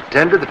 The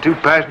tender, the 2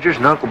 passengers,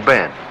 and Uncle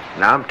Ben.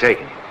 Now I'm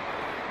taking him.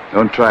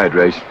 Don't try it,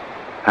 Race.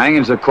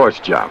 Hanging's the court's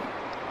job.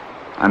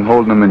 I'm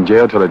holding him in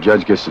jail till the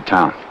judge gets to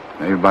town.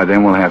 Maybe by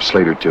then we'll have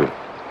Slater, too.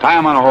 Tie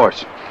him on a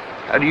horse.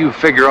 How do you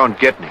figure on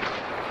getting him?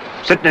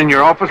 Sitting in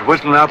your office,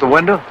 whistling out the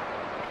window?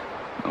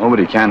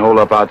 Nobody can't hold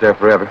up out there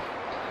forever.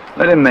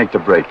 Let him make the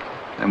break.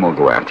 Then we'll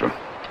go after him.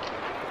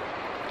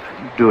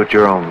 You do it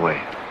your own way.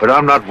 But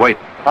I'm not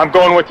waiting. I'm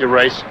going with you,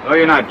 Race. No,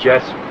 you're not,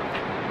 Jess.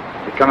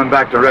 You're coming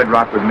back to Red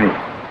Rock with me.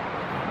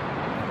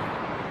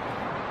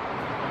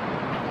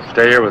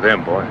 Stay here with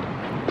him, boy.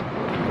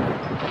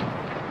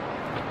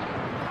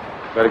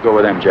 Better go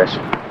with them, Jess.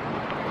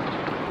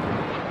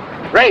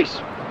 Race!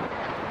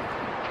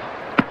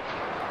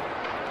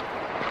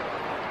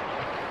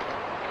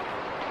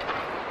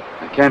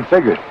 I can't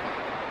figure it.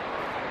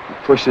 You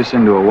push this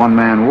into a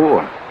one-man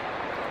war.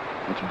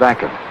 What's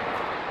back of it?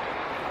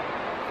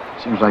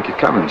 Seems like you're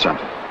covering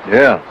something.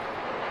 Yeah.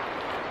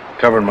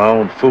 Covering my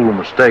own fool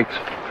mistakes.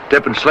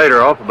 Tipping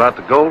Slater off about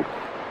the gold.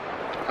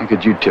 How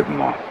could you tip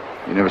him off?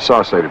 You never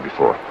saw Slater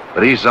before.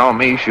 But he saw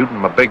me shooting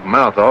my big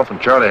mouth off in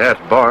Charlie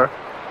Hatt's bar.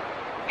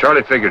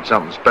 Charlie figured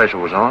something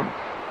special was on.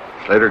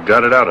 Slater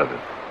got it out of it.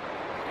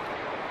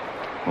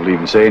 Well,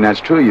 even saying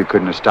that's true, you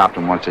couldn't have stopped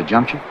him once they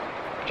jumped you.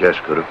 Jess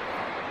could have.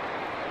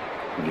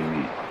 What do you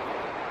mean?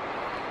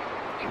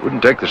 She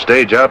wouldn't take the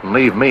stage out and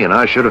leave me, and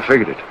I should have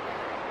figured it.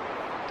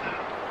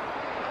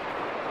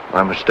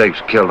 My mistakes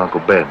killed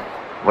Uncle Ben,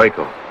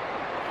 Waco.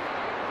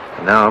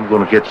 And now I'm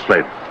going to get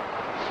Slater.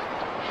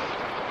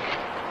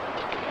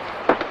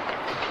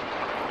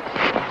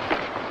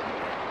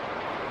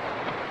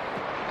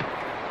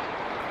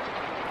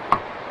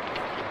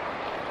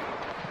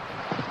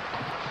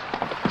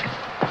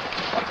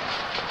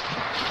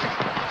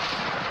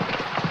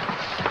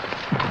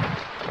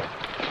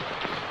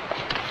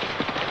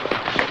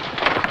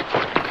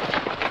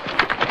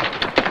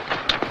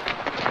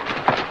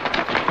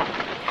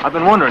 I've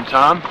been wondering,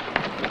 Tom,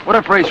 what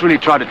if Race really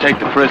tried to take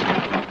the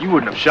prisoner? You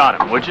wouldn't have shot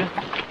him, would you?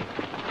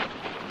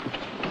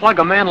 Plug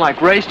a man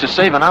like Race to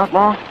save an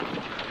outlaw?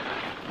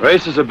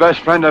 Race is the best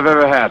friend I've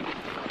ever had.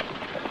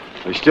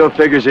 He still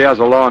figures he has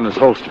a law in his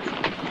holster.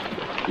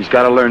 He's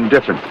got to learn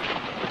different.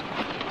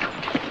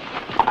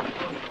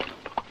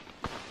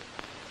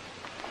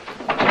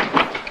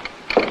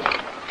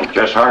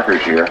 Jess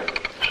Harker's here.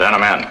 Send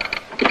him in.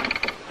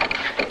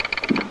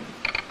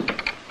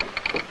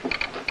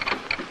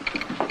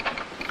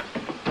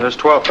 There's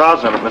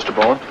 12,000 of it, Mr.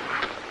 Bowen.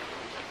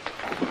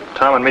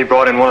 Tom and me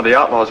brought in one of the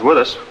outlaws with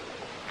us.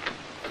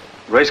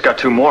 Race got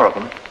 2 more of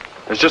them.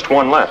 There's just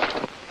 1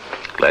 left.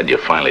 Glad you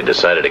finally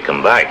decided to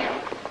come back.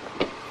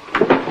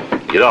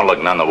 You don't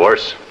look none the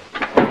worse.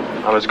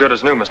 I'm as good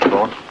as new, Mr.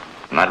 Bowen.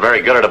 Not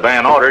very good at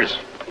obeying orders.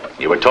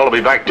 You were told to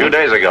be back 2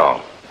 days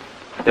ago.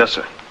 Yes,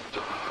 sir.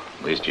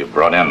 At least you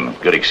brought in a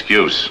good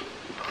excuse.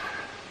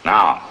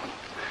 Now,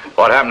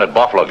 what happened at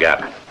Buffalo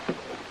Gap?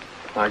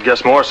 I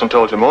guess Morrison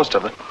told you most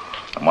of it.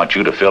 I want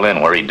you to fill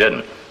in where he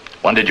didn't.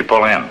 When did you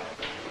pull in?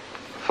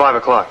 5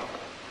 o'clock.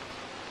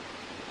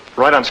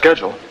 Right on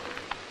schedule.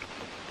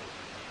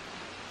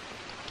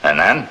 And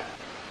then?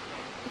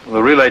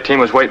 The relay team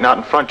was waiting out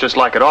in front just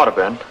like it ought to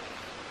been.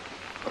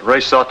 But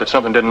Race thought that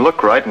something didn't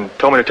look right and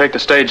told me to take the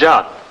stage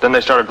out. Then they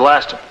started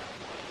blasting.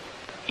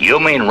 You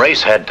mean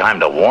Race had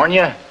time to warn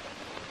you?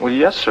 Well,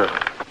 yes, sir.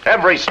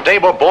 Every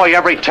stable boy,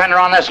 every tender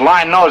on this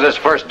line knows his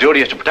first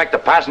duty is to protect the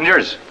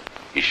passengers.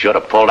 You should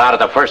have pulled out at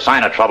the first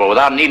sign of trouble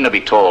without needing to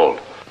be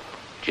told.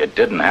 But you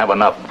didn't have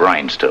enough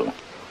brains to.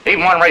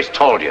 Even when Race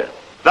told you.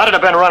 That'd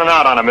have been running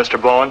out on him,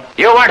 Mr. Bowen.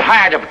 You weren't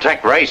hired to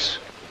protect Race.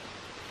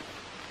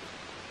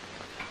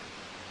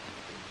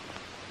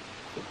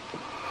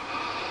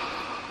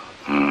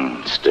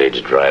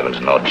 Stage driving's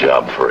no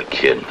job for a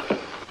kid.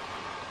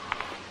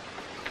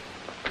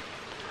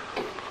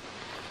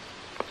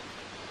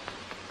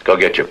 Go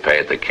get your pay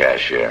at the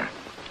cashier.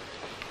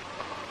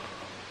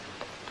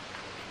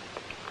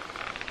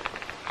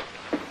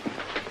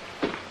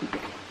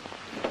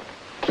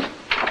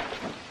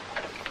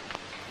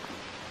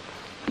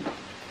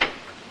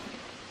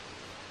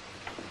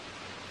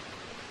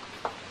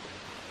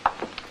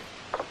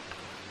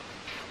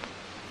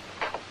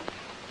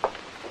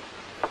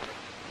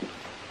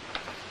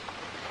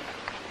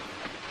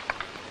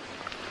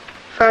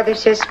 Father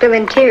says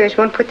spilling tears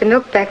won't put the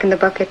milk back in the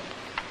bucket.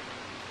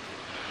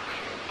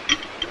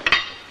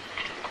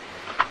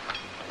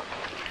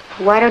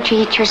 Why don't you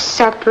eat your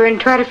supper and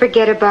try to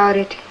forget about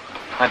it?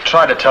 I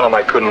tried to tell him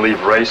I couldn't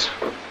leave Race,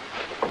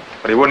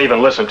 but he wouldn't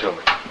even listen to me.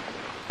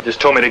 He just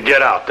told me to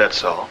get out,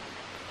 that's all.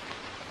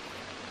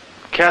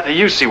 Kathy,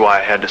 you see why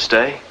I had to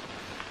stay.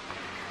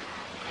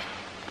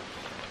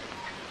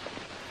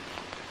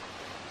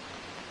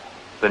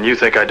 Then you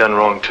think I done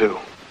wrong, too.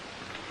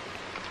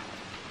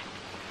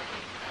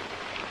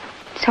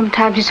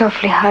 Sometimes it's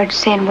awfully hard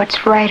saying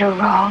what's right or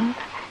wrong.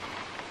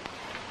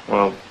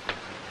 Well,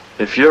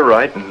 if you're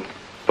right and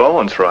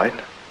Bowen's right,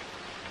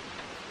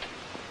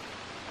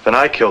 then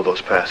I killed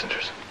those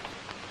passengers.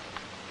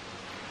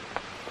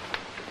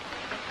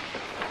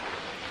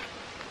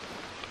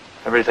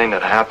 Everything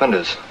that happened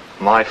is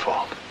my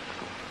fault.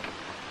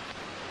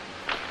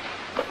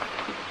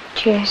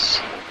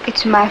 Jess,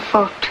 it's my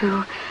fault,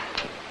 too.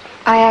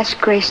 I asked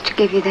Grace to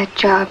give you that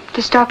job,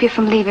 to stop you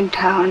from leaving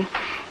town.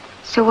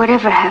 So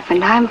whatever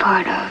happened, I'm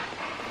part of.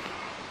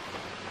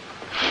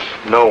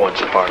 No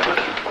one's part of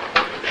it.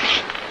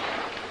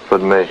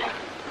 But me.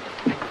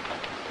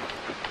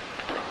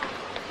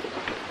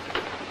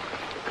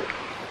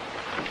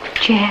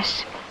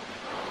 Jess,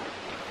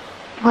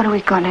 what are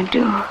we gonna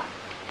do?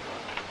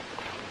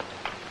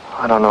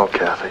 I don't know,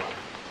 Kathy.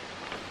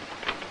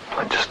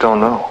 I just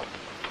don't know.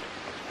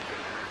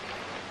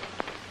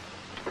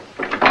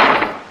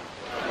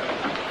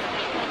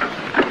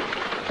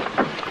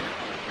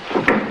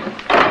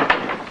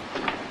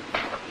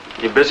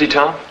 You busy,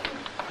 Tom?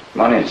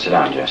 Come on in, sit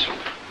down, Jess.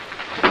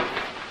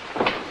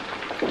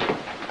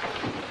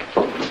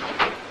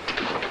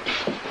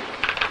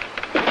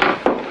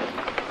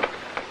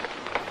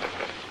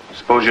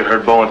 Suppose you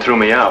heard Bowen threw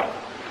me out.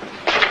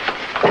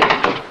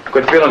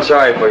 Quit feeling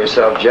sorry for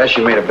yourself, Jess.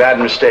 You made a bad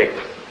mistake.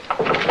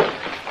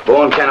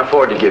 Bowen can't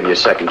afford to give you a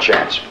second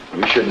chance.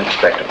 You shouldn't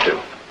expect him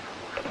to.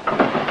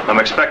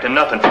 I'm expecting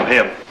nothing from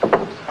him.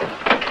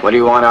 What do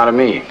you want out of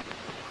me?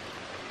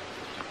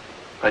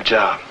 My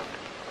job.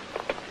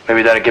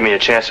 Maybe that'll give me a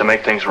chance to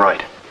make things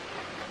right.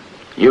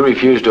 You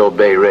refused to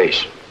obey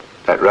Race.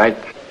 That right?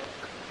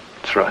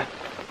 That's right.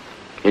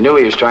 You knew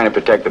he was trying to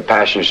protect the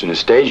passengers in the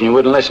stage, and you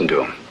wouldn't listen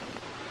to him.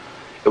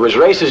 It was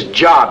Race's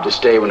job to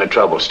stay when the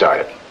trouble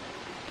started.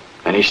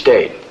 And he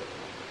stayed.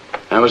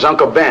 And it was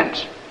Uncle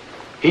Ben's.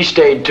 He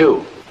stayed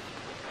too.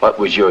 What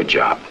was your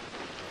job?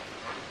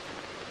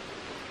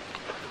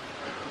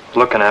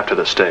 Looking after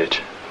the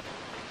stage.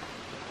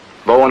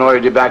 Bowen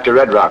ordered you back to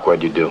Red Rock.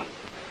 What'd you do?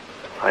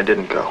 I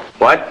didn't go.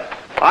 What?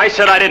 I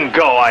said I didn't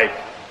go.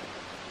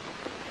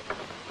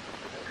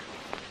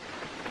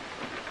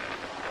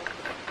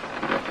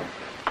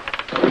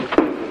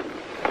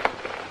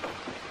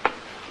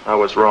 I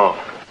was wrong.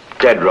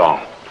 Dead wrong.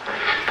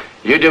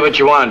 You did what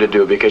you wanted to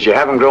do because you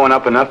haven't grown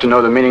up enough to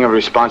know the meaning of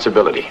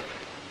responsibility.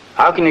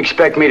 How can you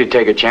expect me to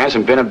take a chance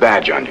and pin a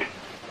badge on you?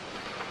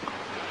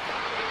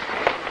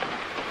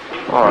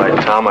 All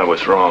right, Tom, I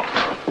was wrong.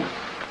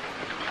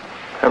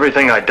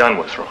 Everything I done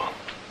was wrong.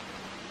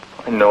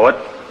 I know it.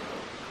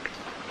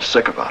 I'm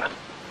sick about it.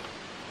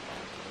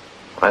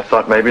 I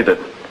thought maybe that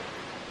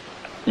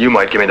you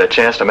might give me the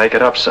chance to make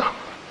it up some.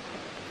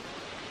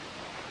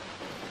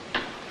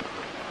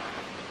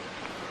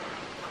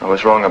 I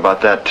was wrong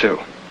about that, too.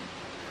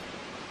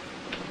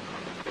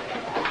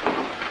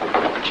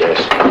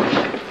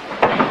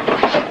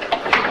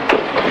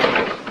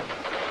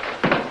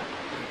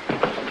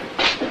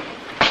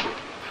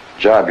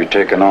 job you're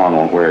taking on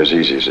won't wear as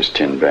easy as this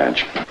tin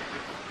badge.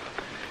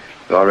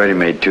 You already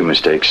made 2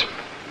 mistakes.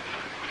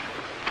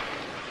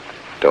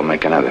 Don't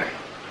make another.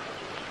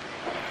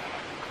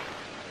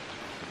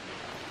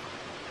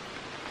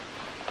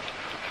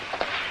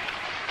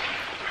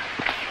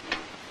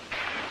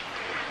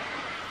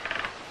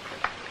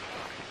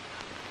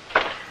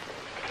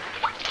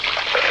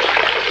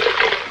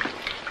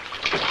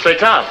 Say,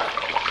 Tom,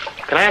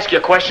 can I ask you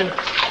a question?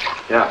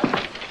 Yeah.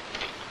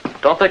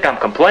 Don't think I'm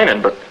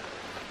complaining, but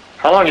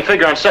how long you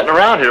figure on sitting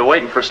around here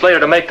waiting for Slater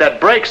to make that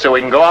break so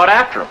we can go out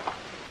after him?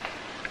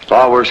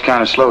 Law works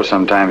kind of slow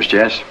sometimes,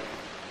 Jess.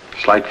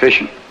 It's like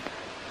fishing.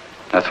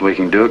 Nothing we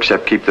can do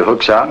except keep the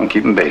hooks out and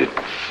keep them baited.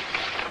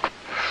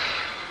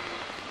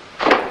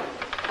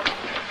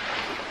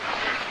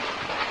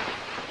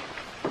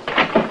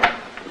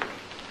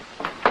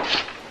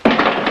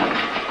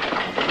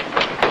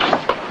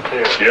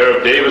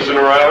 Sheriff Davison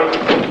around?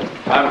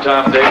 I'm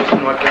Tom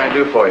Davison. What can I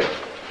do for you?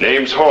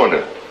 Name's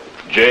Horner.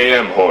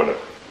 J.M. Horner.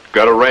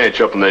 Got a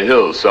ranch up in the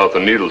hills south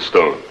of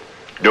Needlestone.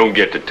 Don't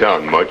get to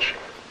town much.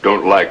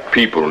 Don't like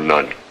people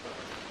none.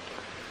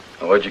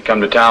 Well, what'd you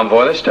come to town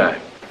for this time?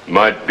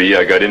 Might be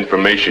I got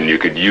information you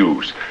could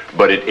use,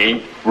 but it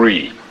ain't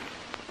free.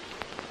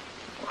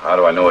 How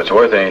do I know it's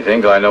worth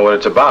anything till I know what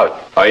it's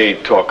about? I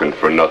ain't talking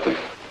for nothing.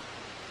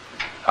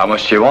 How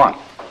much do you want?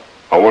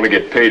 I want to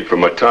get paid for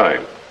my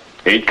time.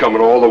 Ain't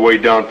coming all the way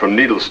down from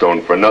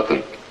Needlestone for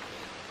nothing.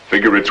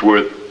 Figure it's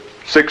worth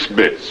 6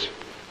 bits.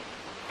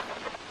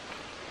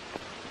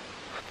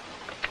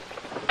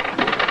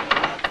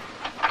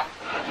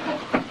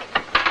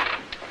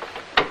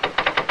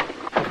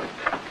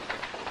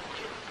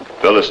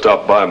 Fella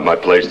stopped by my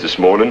place this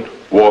morning,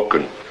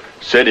 walking.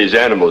 Said his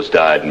animals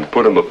died and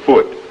put him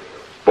afoot.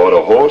 Bought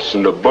a horse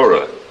and a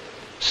burro.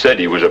 Said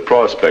he was a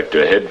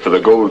prospector heading for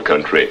the gold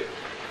country.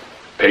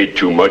 Paid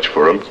too much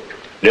for him.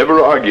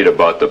 Never argued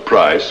about the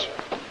price.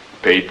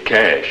 Paid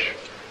cash.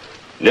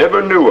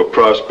 Never knew a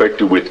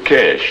prospector with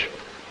cash.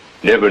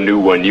 Never knew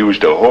one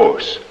used a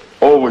horse.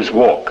 Always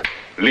walk.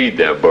 Lead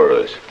their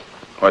burros.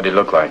 What'd he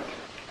look like?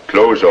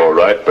 Clothes all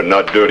right, but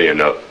not dirty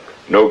enough.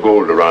 No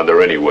gold around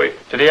there anyway.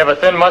 Did he have a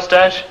thin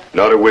mustache?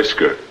 Not a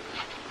whisker.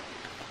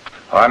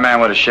 Our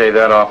man would have shaved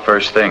that off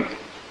first thing.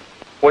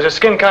 Was his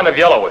skin kind of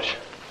yellowish?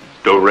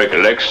 Don't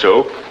recollect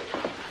so.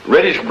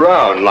 Reddish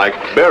brown, like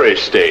berry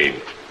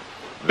stain.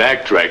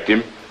 Backtracked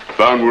him,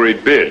 found where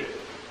he'd been.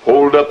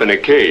 Holed up in a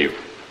cave.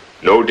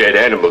 No dead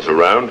animals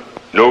around.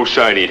 No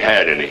sign he'd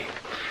had any.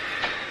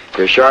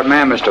 You're a sharp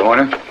man, Mr.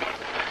 Horner.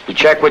 You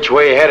check which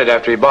way he headed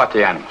after he bought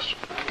the animals.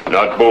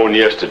 Not born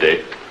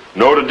yesterday,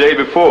 nor the day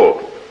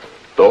before.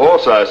 The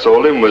horse I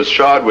sold him was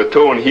shod with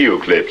toe and heel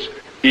clips.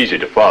 Easy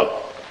to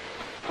follow.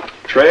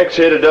 Tracks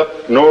headed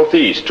up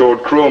northeast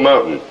toward Crow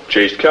Mountain.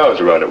 Chased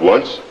cows around it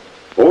once.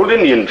 Old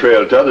Indian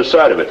trail to the other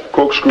side of it.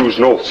 Corkscrews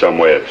north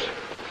somewheres.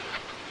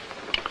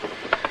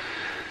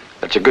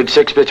 That's a good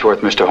 6 bits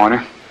worth, Mr.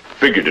 Horner.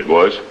 Figured it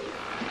was.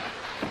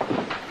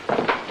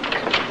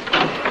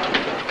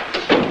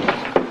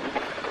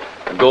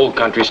 The gold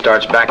country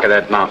starts back of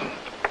that mountain.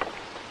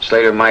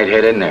 Slater might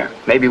head in there.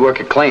 Maybe work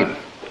a claim.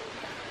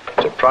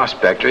 As a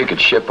prospector, he could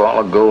ship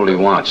all the gold he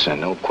wants and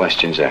no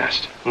questions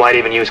asked. Might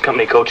even use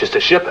company coaches to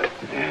ship it.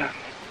 Yeah.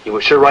 You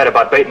were sure right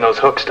about baiting those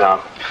hooks,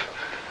 Tom.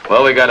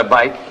 Well, we got a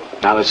bite.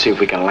 Now let's see if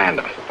we can land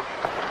them.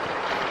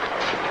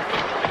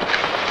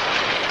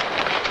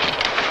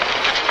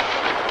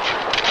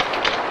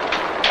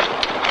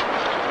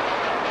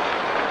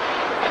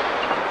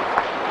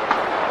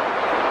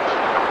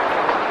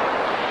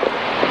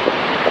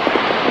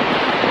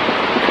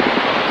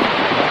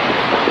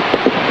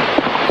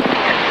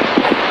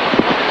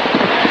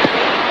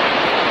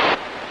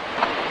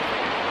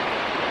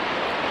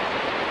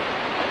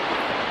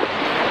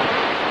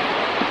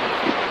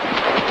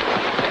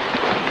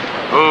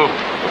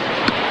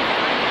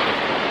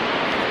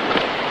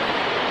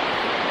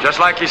 Just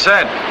like you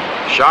said,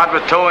 shod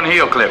with toe and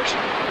heel clips.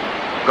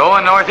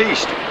 Going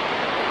northeast.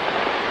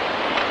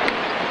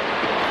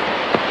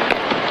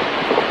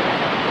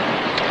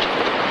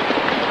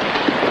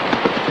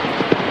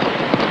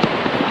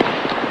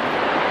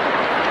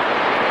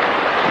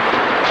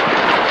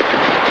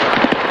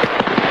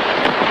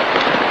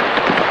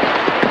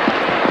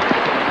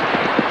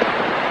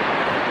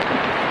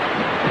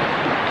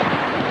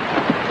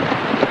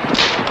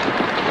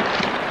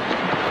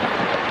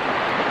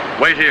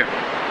 Wait here.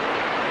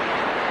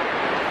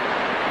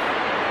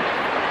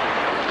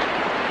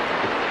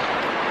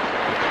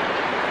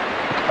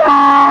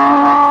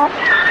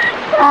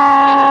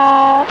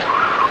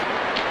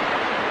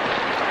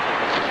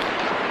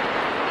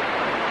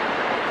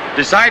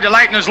 Decide to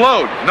lighten his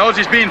load. Knows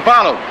he's being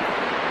followed.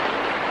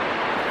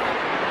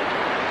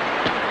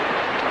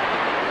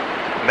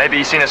 Maybe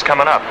he's seen us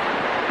coming up.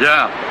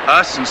 Yeah,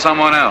 us and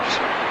someone else.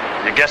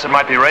 You guess it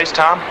might be Race,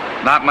 Tom?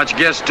 Not much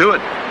guess to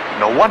it.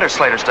 No wonder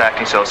Slater's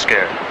acting so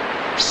scared.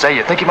 Say,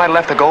 you think he might have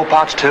left the gold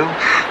pouch too?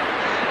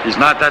 He's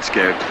not that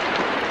scared.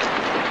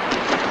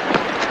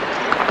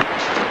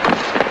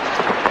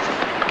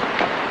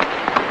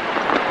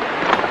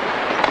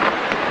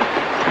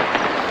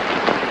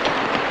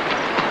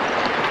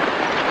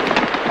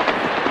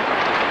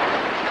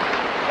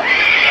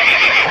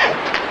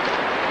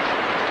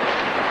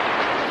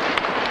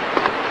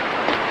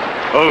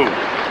 Oh.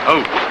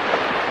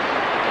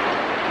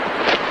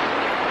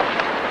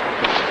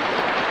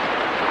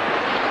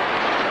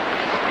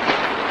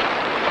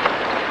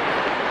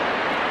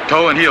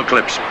 Toe and heel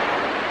clips.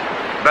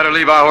 Better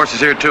leave our horses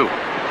here, too.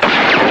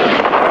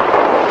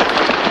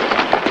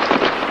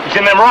 He's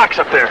in them rocks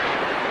up there.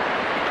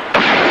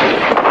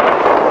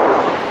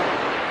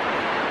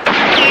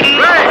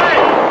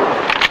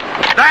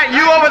 That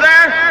you over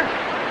there?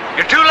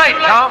 You're too late,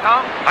 Tom.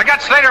 I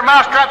got Slater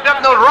mousetrapped up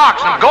in those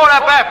rocks and I'm going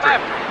up after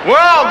him. We're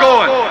all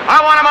going.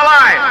 I want him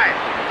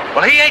alive.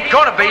 Well, he ain't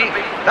gonna be.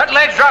 That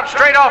ledge drops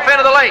straight off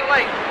into the lake.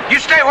 You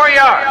stay where you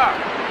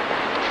are.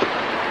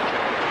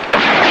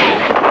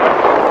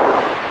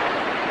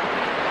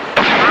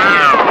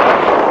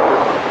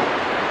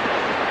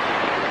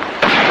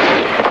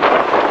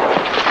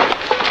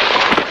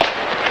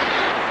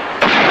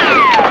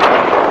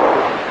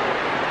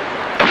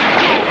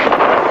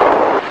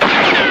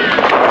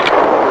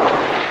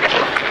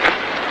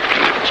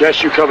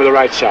 Jess, you cover the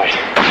right side.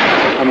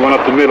 I'm going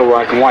up the middle where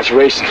I can watch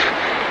Racing.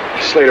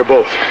 Slater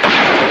both.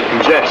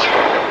 And Jess,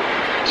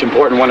 it's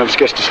important one of us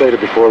gets to Slater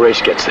before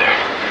Race gets there,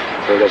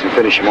 so he doesn't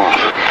finish him off.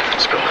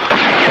 Let's go.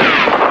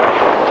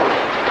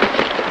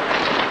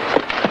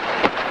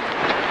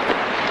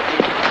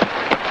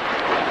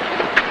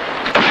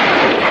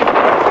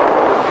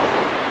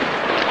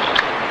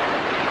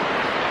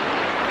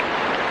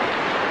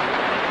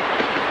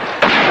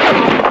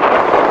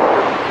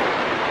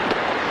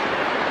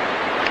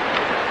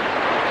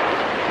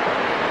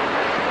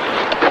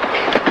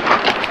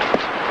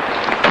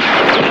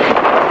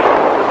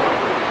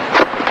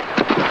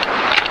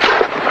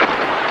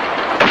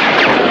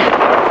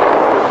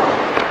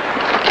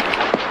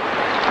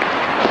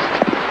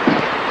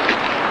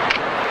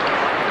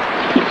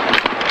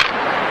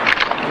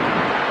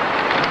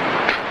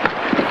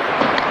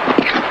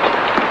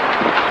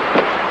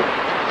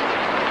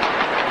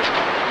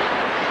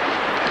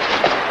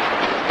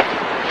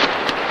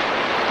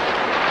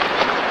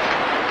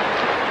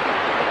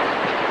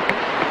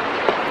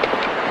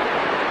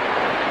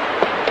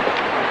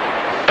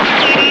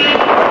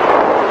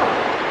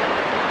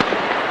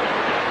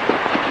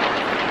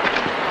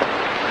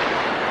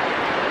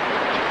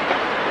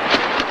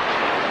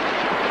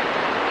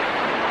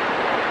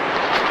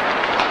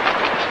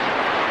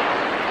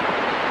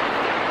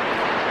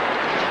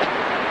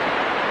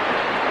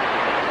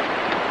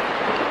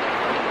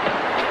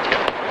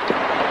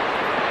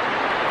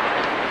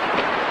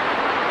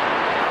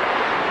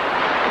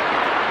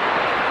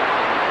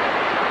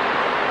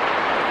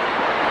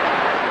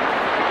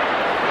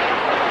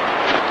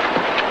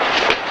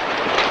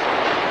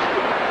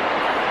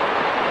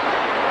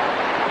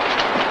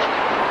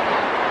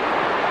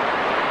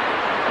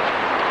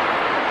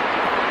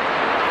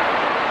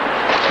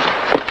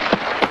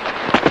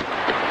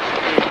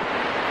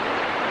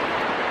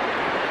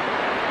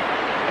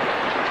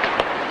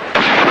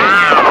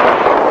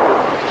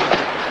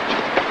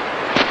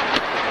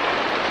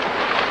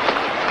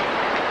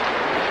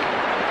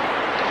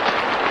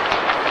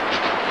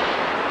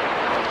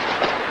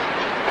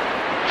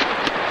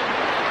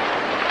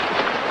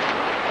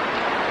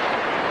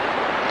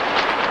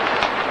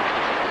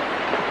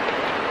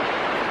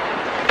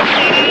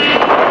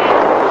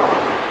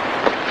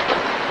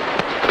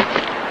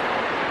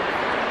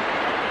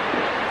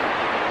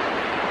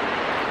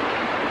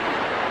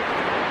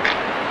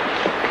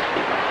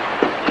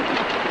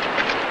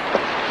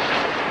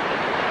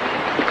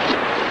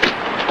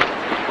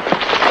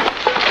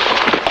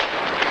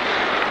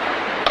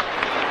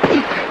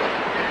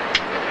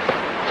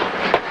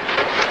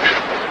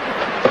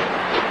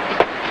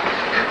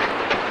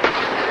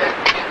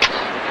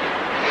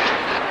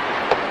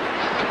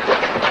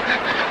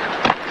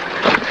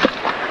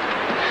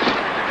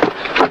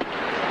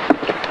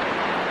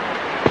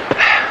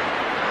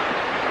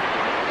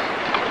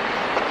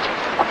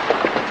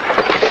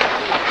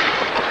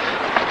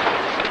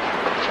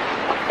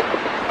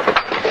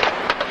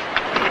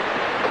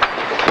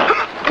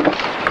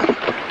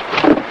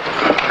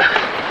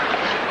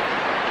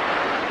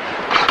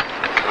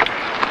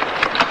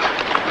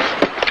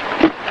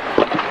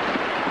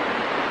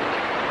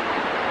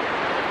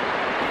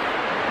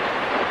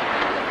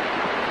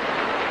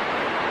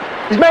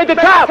 He's made the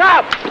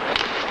top!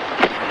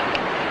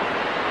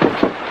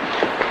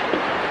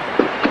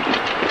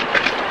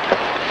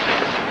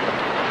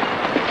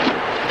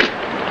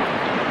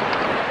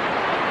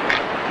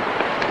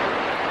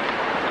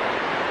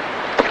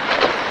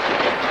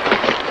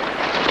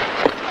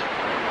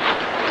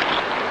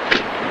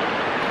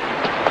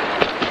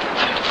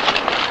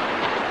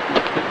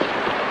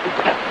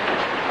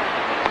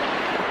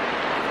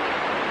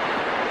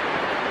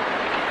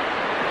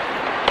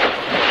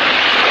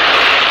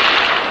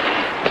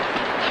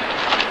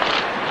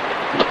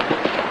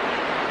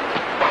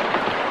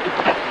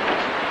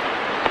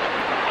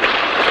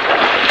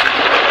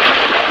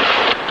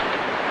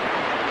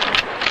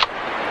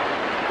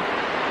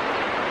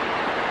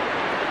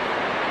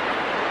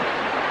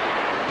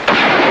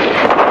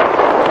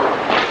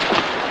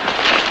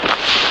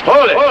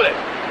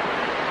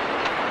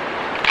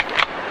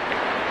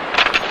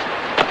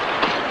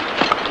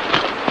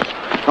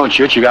 Don't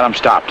shoot, you got him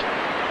stopped.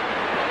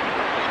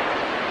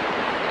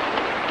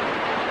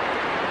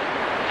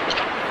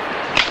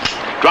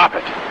 Drop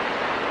it.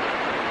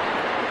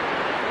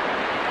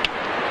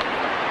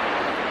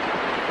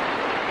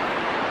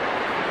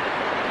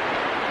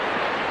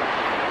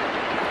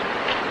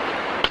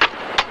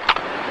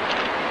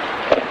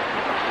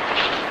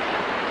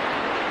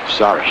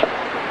 Sorry.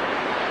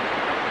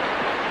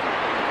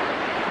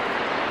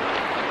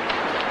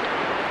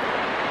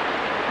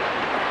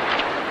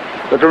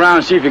 Look around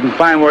and see if you can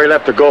find where he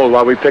left the gold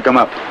while we pick him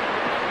up.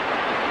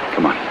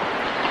 Come on.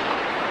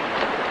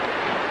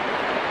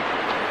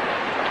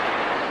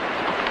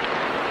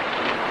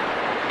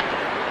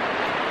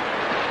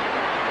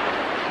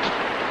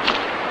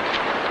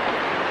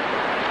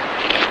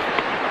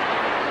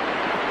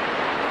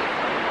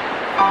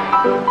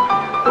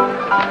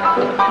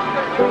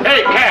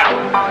 Hey, Cal.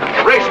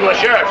 Race from the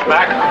sheriff's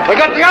back. They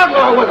got the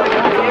outlaw with them.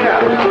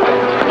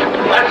 Yeah.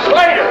 That's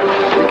Slater.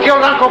 He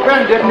killed Uncle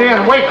Ben, didn't he?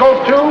 And Waco,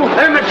 too?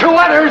 And the two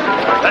others.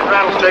 That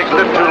rattlesnake's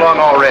lived too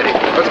long already.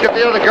 Let's get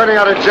the other gunny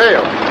out of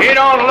jail. He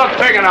don't look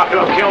big enough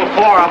to have killed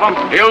 4 of them.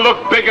 He'll look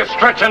big as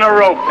stretching a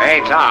rope.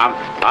 Hey, Tom,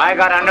 I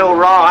got a new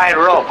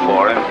rawhide rope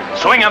for him.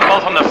 Swing them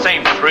both on the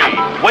same tree.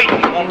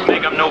 Waiting won't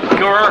make them no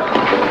purer.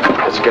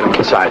 Let's get him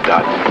inside,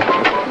 Dot.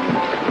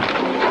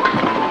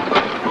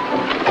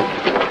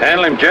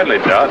 Handle him gently,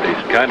 Dot. He's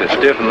kind of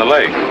stiff in the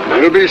leg.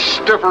 He'll be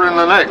stiffer in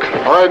the neck.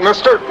 All right,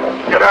 mister?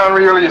 Get down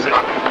real easy.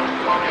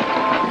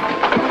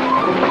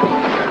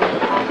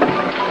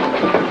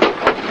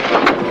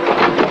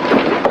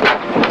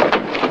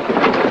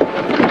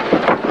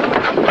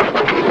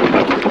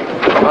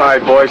 All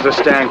right, boys, let's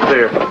stand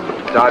clear.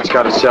 Dot's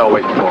got a cell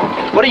waiting for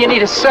him. What do you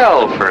need a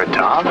cell for,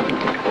 Tom?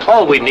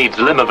 All we need's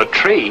a limb of a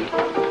tree.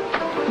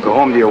 Go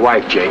home to your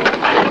wife, Jake.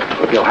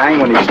 He'll hang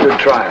when he stood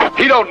trial.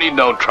 He don't need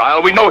no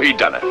trial. We know he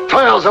done it.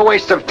 Trial's a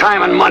waste of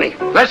time and money.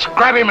 Let's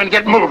grab him and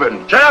get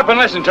moving. Shut up and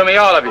listen to me,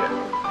 all of you.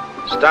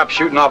 Stop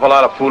shooting off a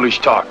lot of foolish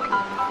talk.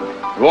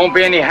 There won't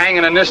be any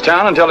hanging in this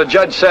town until the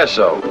judge says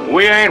so.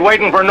 We ain't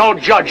waiting for no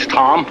judge,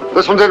 Tom.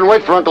 This one didn't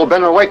wait for Uncle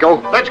Ben or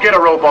Waco. Let's get a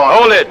rope on.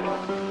 Hold it.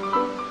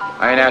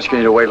 I ain't asking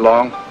you to wait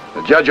long.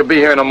 The judge will be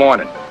here in the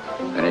morning.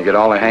 And you get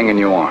all the hanging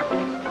you want.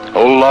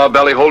 Old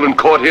Lawbelly holding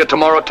court here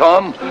tomorrow,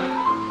 Tom?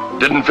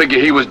 Didn't figure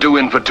he was due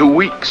in for 2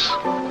 weeks.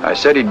 I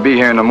said he'd be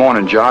here in the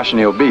morning, Josh, and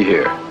he'll be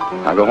here.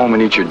 Now go home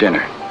and eat your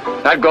dinner.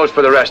 That goes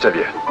for the rest of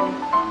you.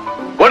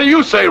 What do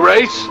you say,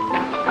 Race?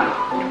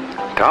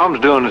 Tom's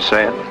doing the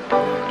same.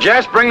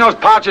 Jess, bring those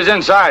pouches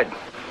inside.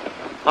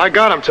 I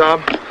got him,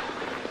 Tom.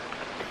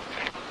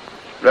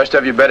 Rest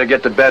of you better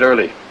get to bed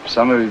early.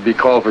 Some of you will be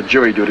called for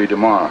jury duty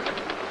tomorrow.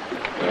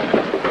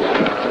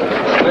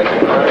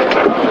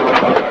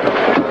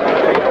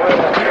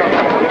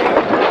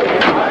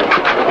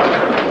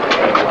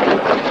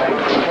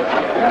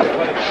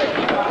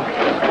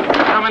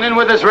 Coming in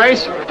with this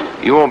Race?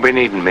 You won't be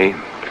needing me.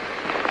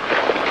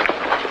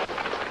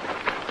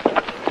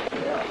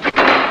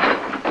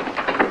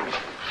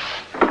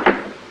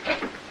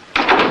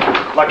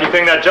 Lucky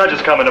thing that judge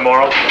is coming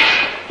tomorrow.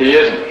 He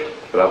isn't,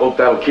 but I hope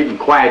that'll keep him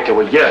quiet till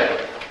we get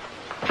it.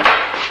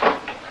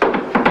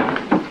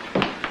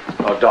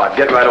 Oh, Doc,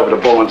 get right over to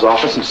Bowen's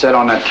office and set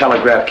on that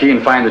telegraph key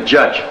and find the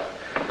judge.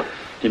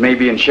 He may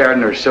be in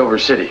Sheridan or Silver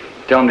City.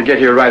 Tell him to get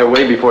here right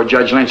away before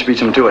Judge Lynch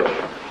beats him to it.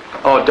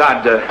 Oh,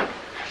 Dodd, better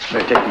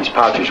take these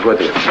pouches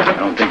with you. I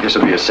don't think this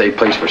will be a safe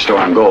place for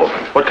storing gold.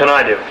 What can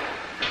I do?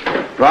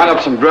 Round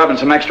up some grub and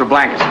some extra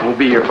blankets. We'll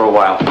be here for a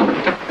while.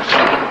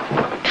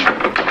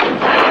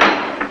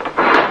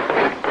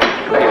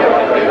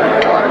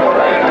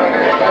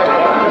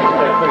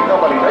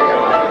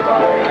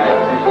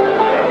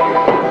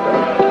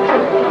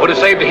 Would have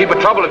saved a heap of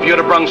trouble if you'd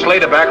have brung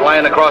Slater back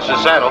lying across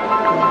his saddle.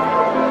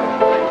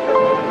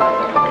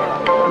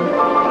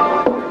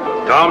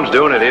 Tom's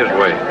doing it his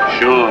way.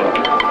 Sure.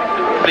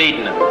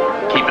 Feeding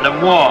them, keeping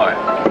them warm.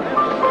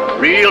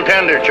 Real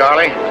tender,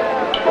 Charlie.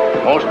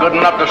 Most good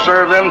enough to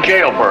serve them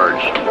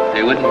jailbirds.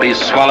 They wouldn't be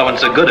swallowing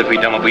so good if we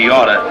done what we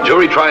oughta.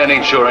 Jury trying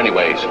ain't sure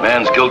anyways.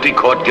 Man's guilty,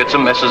 court gets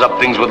him, messes up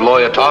things with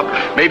lawyer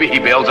talk. Maybe he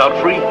bails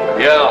out free.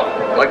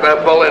 Yeah, like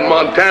that fella in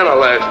Montana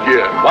last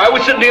year. Why are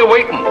we sitting here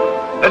waiting?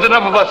 There's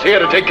enough of us here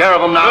to take care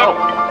of him now.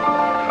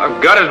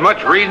 I've got as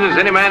much reason as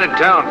any man in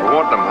town for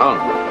wanting them hung.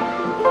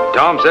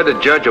 Tom said the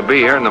judge will be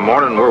here in the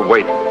morning. We're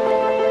waiting.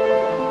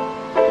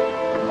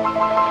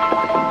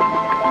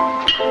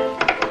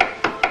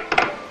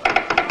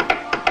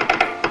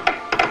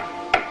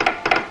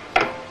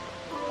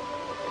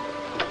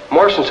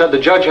 Morrison said the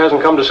judge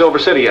hasn't come to Silver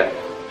City yet.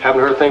 Haven't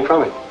heard a thing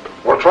from him.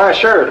 We'll try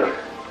Sheridan.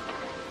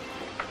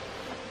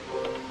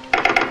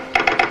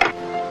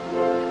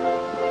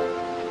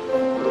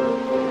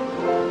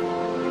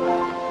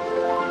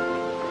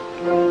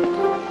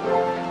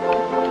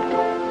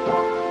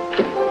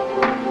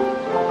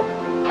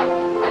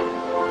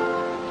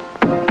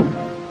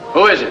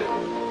 Who is it?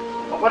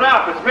 Open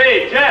up, it's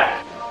me, Jeff.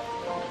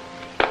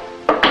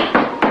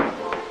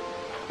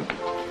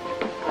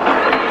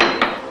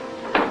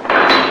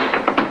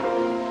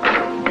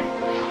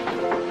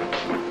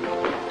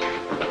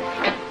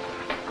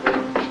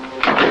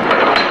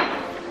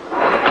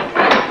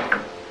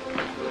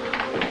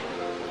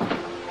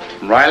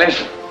 Riley's?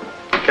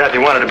 Kathy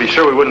wanted to be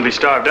sure we wouldn't be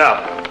starved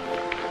out.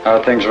 How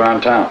are things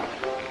around town?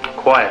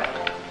 Quiet.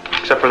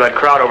 Except for that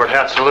crowd over at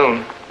Hat's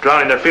Saloon.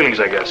 Drowning their feelings,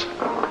 I guess.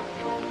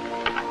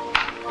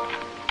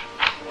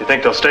 You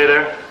think they'll stay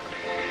there?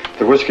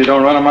 The whiskey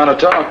don't run them out of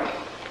talk.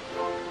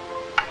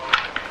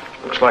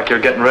 Looks like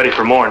you're getting ready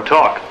for more than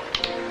talk.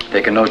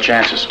 Taking no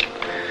chances.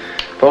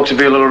 Folks will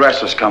be a little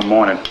restless come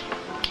morning.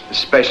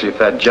 Especially if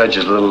that judge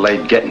is a little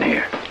late getting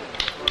here.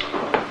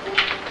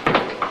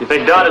 You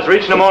think Dot is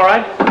reaching them all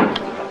right?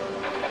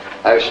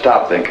 I've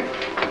stopped thinking.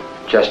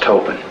 Just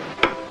hoping.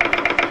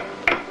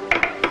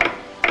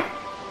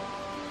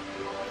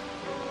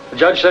 The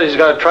judge said he's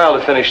got a trial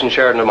to finish in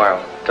Sheridan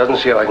tomorrow. Doesn't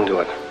see how I can do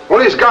it.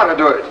 Well, he's got to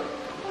do it.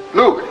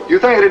 Luke, you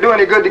think it'd do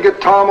any good to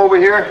get Tom over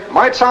here?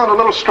 Might sound a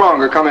little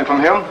stronger coming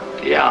from him.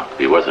 Yeah,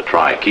 be worth a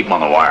try. Keep him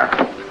on the wire.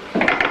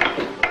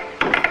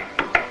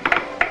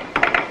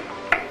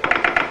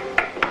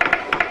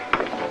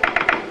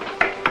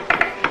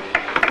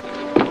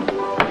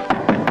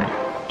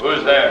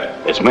 Who's there?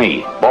 It's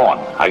me, Bowen.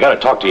 I gotta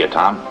talk to you,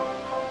 Tom.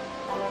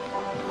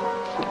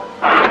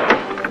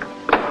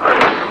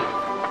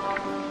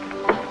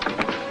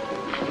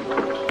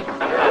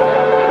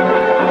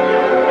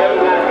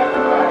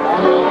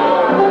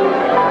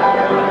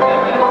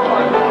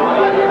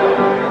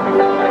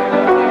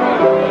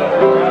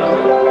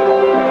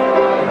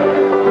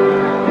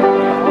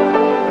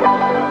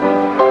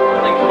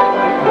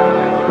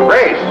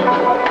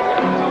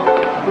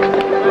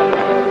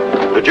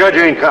 The judge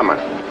ain't coming.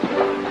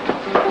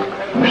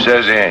 Who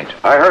says he ain't?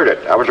 I heard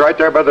it. I was right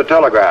there by the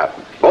telegraph.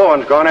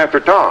 Bowen's gone after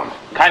Tom.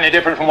 Kind of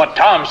different from what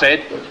Tom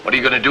said. What are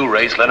you going to do,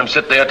 Race? Let him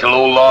sit there till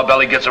old Law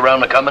Belly gets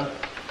around to coming?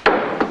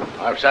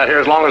 I've sat here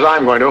as long as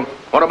I'm going to.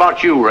 What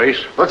about you,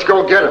 Race? Let's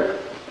go get him.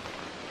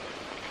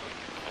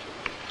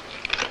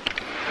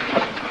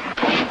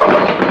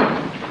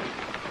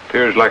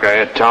 Appears like I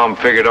had Tom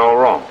figured all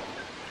wrong.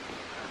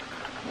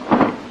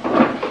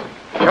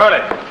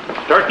 Charlie,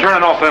 start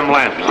turning off them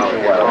lamps.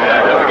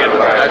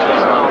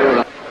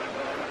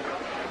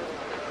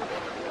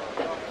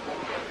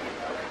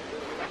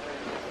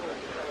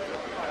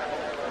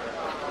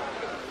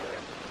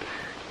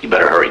 You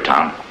better hurry,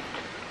 Tom.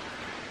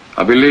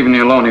 I'll be leaving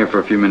you alone here for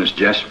a few minutes,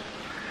 Jess.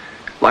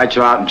 Lights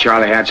are out in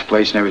Charlie Hatt's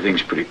place and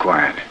everything's pretty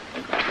quiet.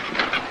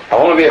 I'll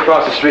only be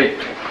across the street.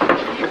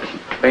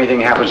 If anything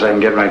happens, I can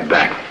get right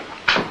back.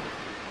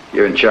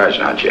 You're in charge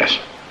now, Jess.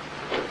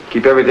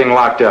 Keep everything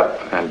locked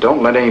up and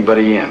don't let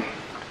anybody in.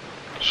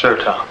 Sure,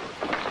 Tom.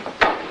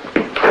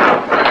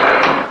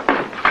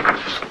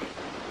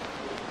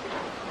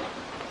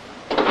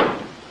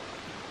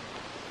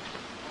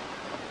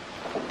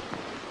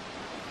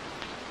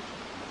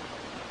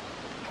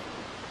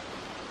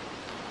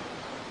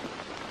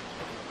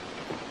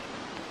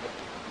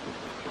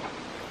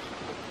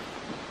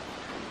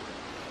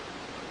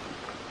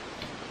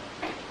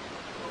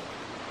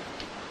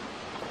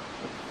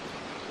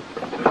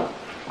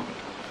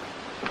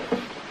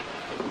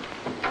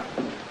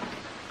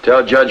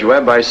 Tell Judge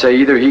Webb I say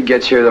either he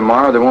gets here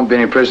tomorrow or there won't be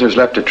any prisoners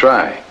left to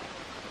try.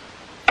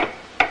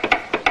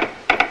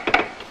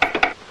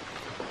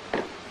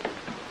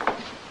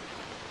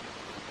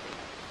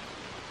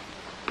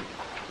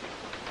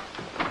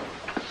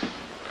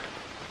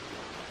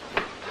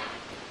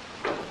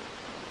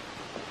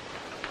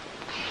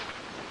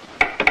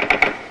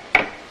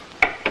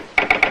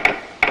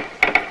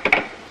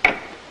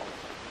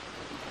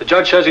 The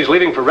judge says he's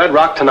leaving for Red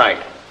Rock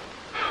tonight.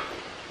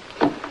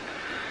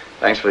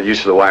 Thanks for the use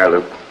of the wire,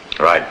 Luke.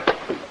 Right.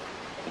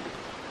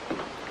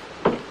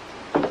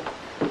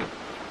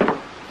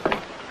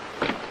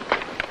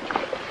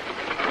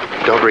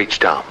 Don't reach,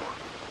 Tom.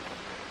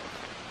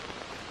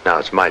 Now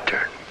it's my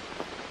turn.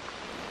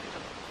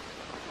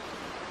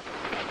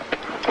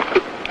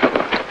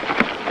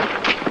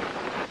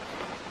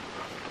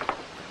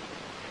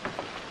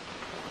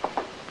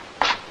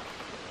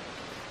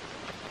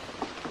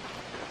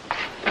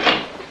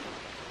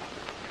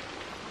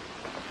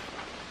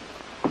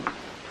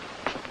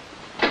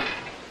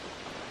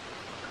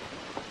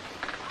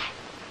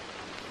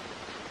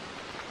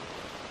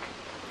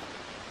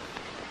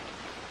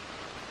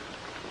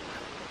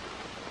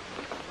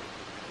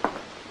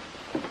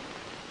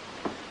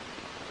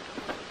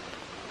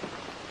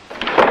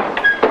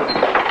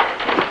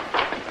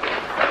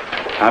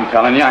 I'm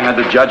telling you, I had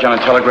the judge on a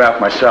telegraph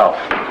myself.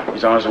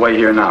 He's on his way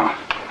here now.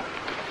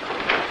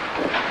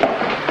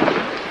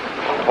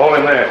 Hold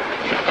him there.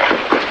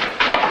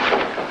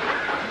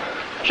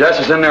 Jess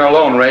is in there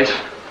alone, Race.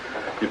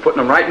 You're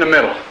putting him right in the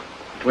middle,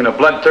 between a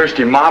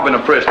bloodthirsty mob and the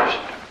prisoners.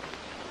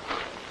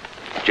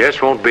 Jess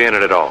won't be in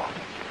it at all.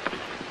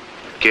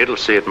 Kid will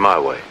see it my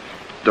way.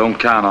 Don't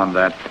count on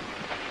that.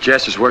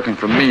 Jess is working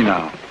for me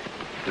now.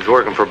 He was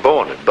working for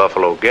Bowen at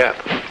Buffalo Gap.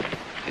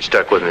 He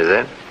stuck with me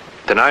then.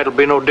 Tonight will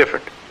be no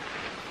different.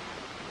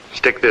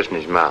 Stick this in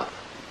his mouth.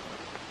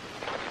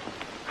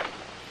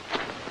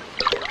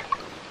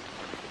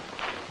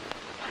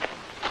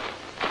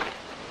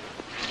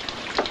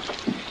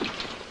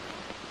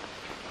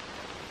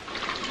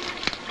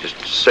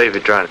 Just save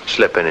you trying to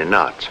slip any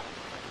knots.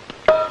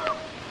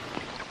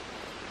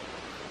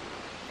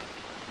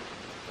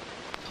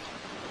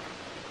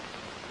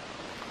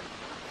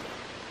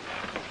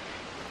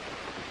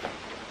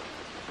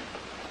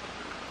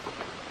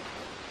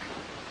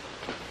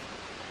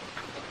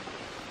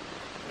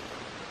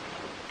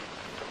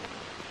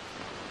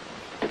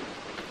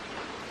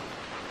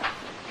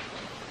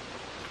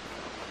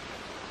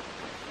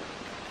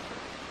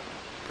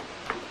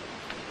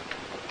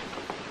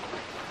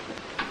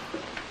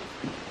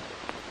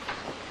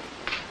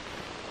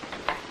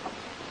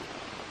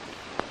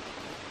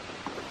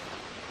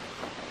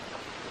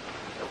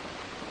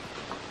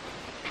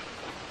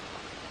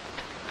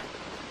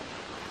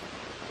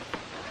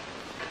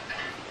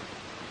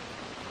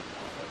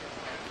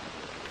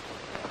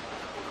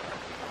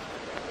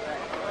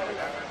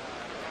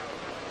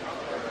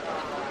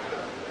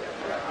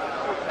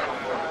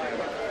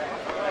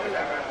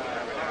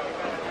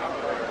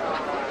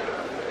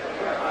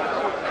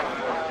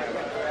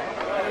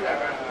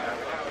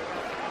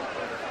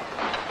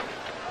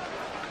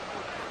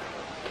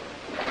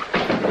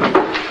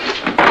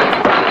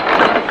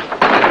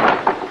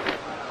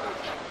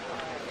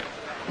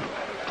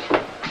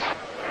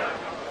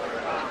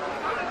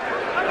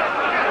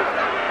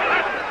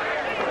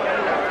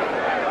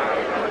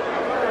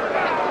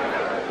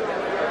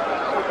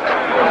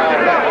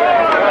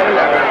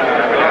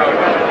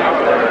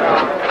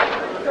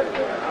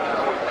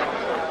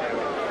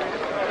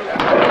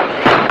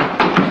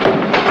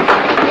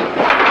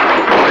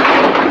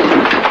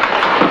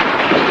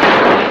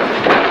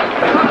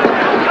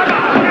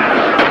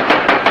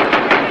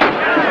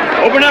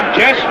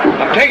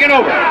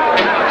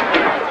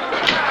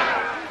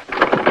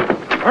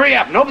 Hurry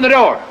up and open the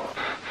door.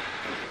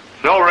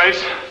 No,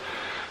 Race.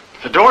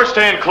 The door's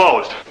staying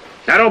closed.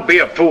 Now, don't be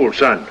a fool,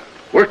 son.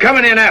 We're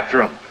coming in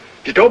after him.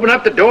 Just open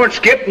up the door and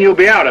skip, and you'll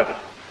be out of it.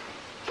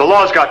 The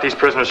law's got these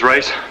prisoners,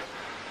 Race.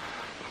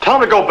 Tell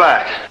them to go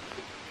back.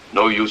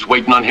 No use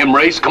waiting on him,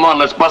 Race. Come on,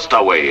 let's bust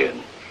our way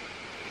in.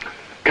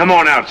 Come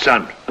on out,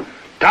 son.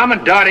 Tom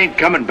and Dot ain't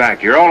coming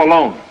back. You're all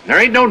alone. There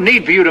ain't no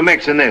need for you to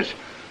mix in this.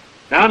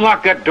 Now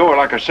unlock that door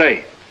like I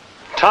say.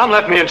 Tom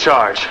left me in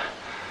charge.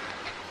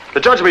 The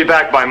judge will be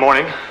back by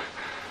morning.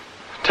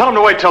 Tell him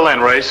to wait till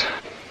then, Race.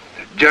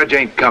 The judge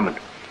ain't coming.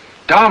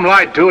 Tom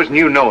lied to us and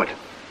you know it.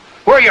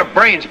 Where are your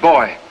brains,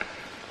 boy?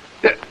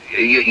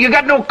 You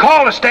got no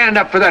call to stand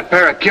up for that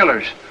pair of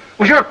killers. It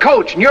was your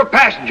coach and your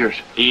passengers.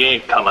 He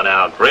ain't coming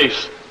out,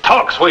 Race.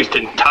 Talk's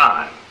wasting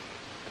time.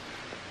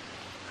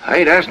 I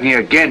ain't asking you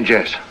again,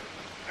 Jess.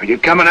 Are you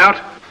coming out?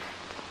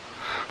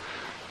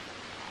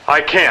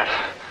 I can't.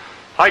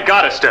 I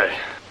gotta stay.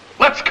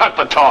 Let's cut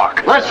the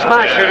talk. Let's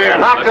smash it in.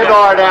 Knock the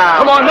door down.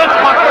 Come on, let's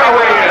bust our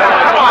way in.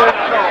 Come on.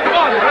 Come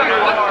on, let's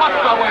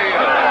bust our way in.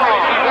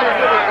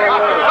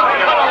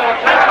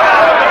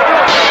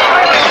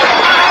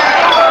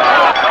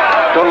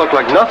 Don't look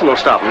like nothing will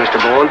stop him, Mr.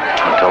 Bowen.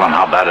 I'll tell him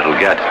how bad it'll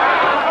get.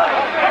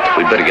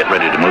 We'd better get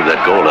ready to move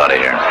that gold out of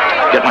here.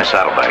 Get my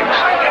saddlebags.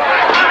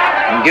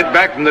 And get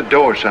back from the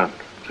door, son,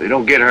 so you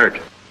don't get hurt.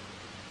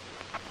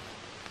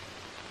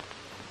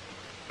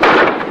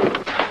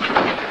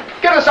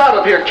 Get us out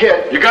of here,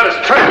 kid. You got us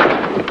trapped.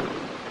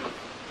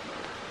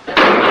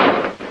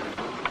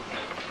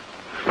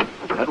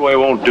 That way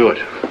won't do it.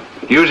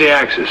 Use the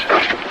axes. Come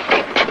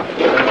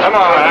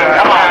on,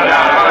 come on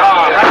now.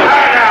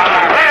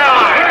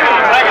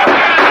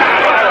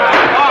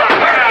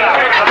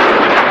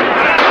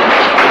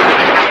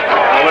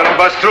 Don't let them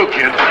bust through,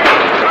 kid.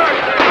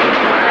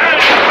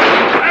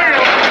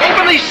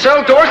 Open these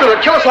cell doors or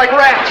they'll kill us like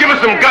rats. Give us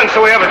some guns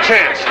so we have a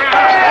chance.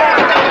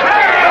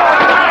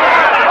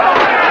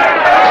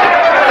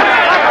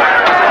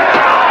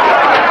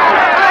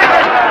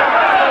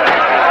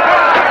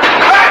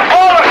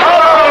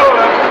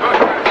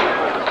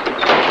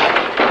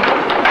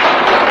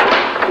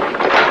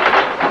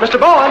 Mr.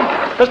 Bowen!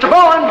 Mr.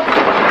 Bowen!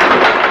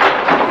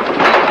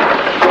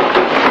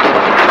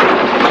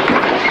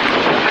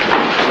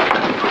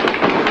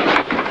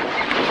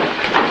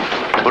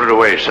 Put it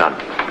away, son.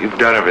 You've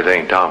done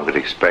everything Tom could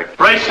expect.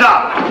 Race,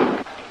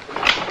 stop!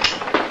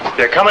 If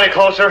you come any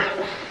closer,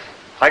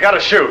 I gotta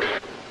shoot.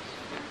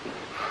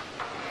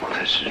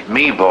 This is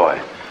me, boy.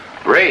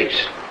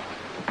 Race.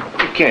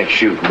 You can't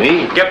shoot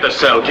me. Get the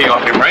cell key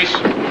off him, Race.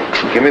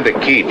 Give me the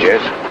key,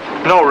 Jess.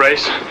 No,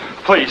 Race.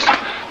 Please,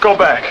 go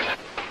back.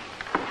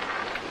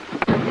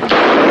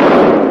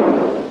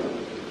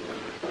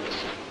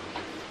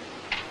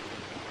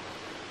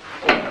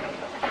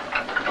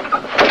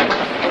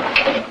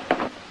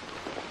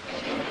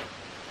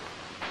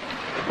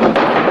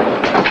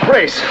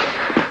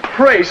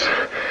 Race,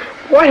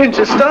 why didn't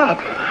you stop?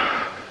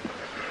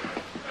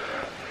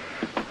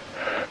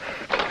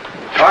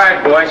 All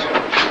right, boys.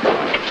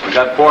 We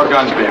got 4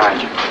 guns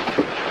behind you.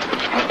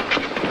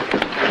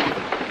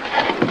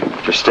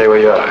 Just stay where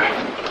you are.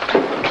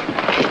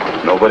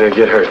 Nobody will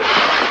get hurt.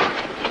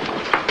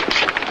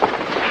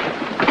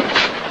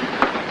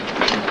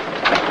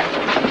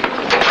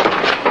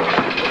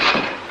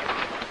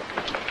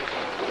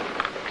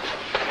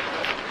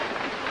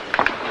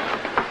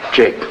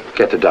 Jake,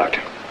 get the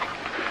doctor.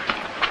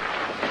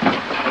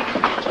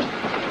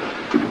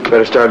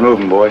 Better start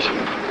moving, boys.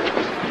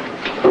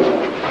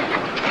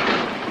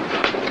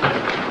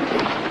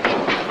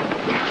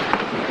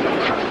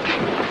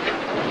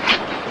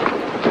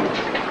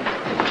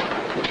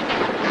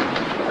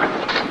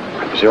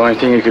 It's the only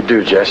thing you could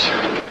do, Jess.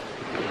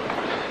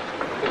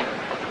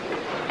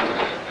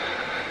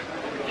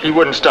 He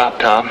wouldn't stop,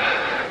 Tom.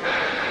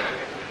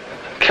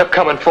 Kept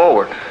coming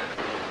forward.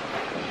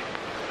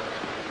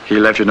 He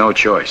left you no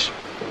choice.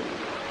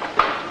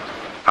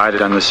 I'd have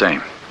done the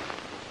same.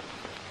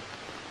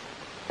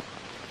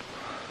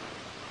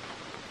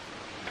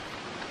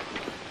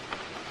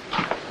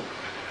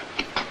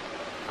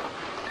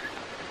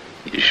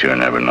 You sure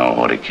never know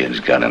what a kid's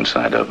got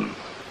inside of him.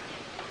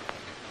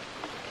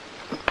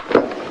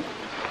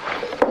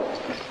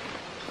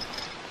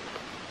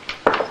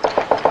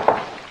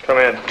 Come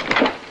in.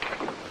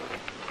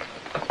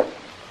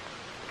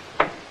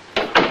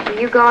 Are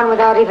you gone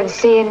without even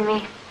seeing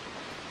me?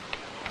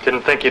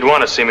 Didn't think you'd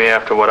want to see me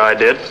after what I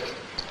did.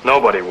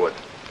 Nobody would.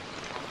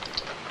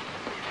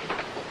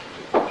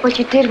 But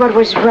you did what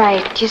was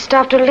right. You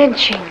stopped a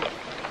lynching.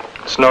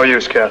 It's no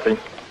use, Kathy.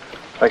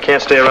 I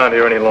can't stay around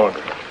here any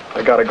longer.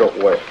 I gotta go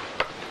away.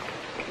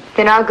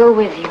 Then I'll go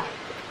with you.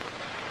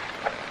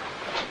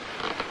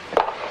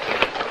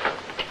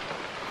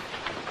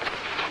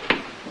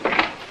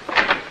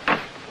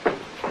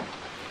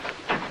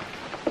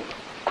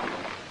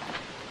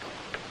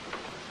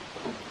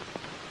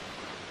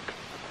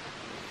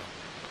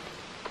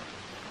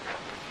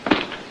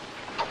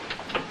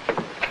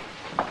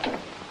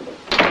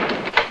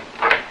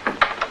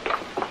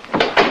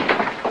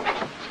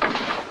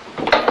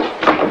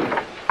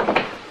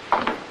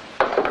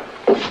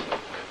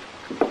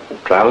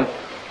 Crowley?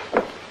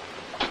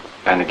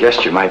 And I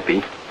guessed you might be.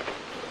 I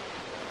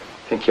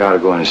think you ought to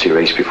go in and see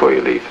Race before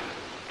you leave.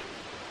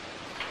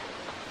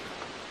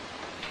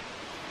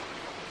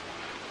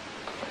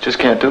 I just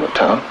can't do it,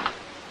 Tom.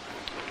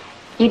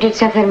 You did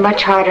something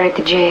much harder at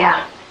the jail.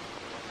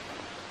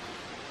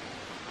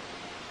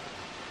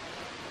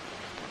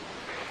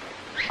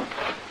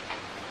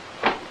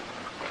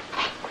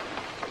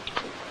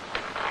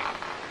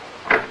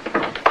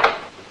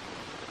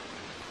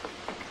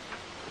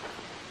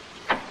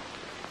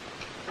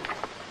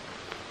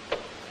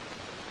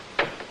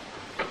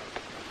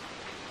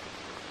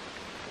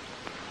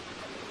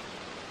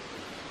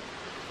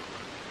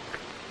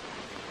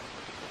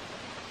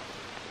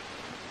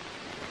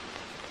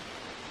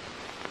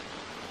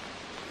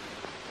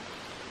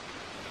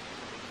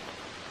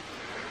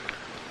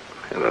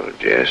 Hello,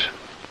 Jess.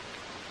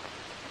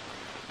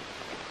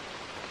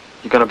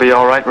 You gonna be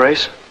all right,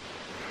 Race?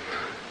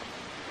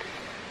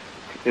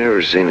 You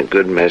ever seen a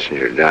good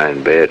messenger die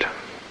in bed?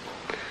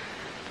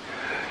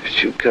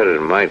 But you cut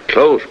it mighty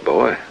close,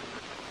 boy.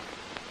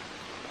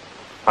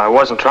 I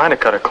wasn't trying to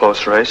cut it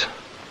close, Race.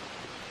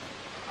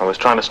 I was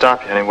trying to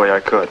stop you any way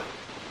I could.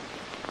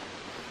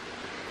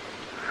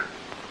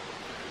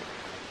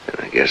 And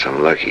I guess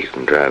I'm lucky you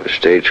can drive a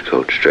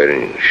stagecoach straight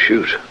and you can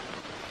shoot.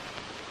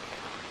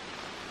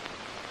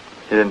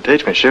 You didn't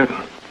teach me shooting.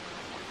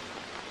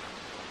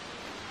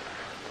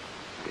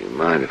 You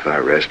mind if I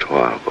rest a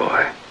while,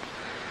 boy?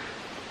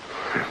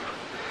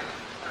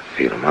 I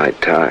feel mighty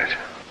tired.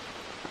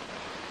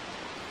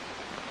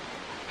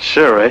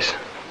 Sure, Race.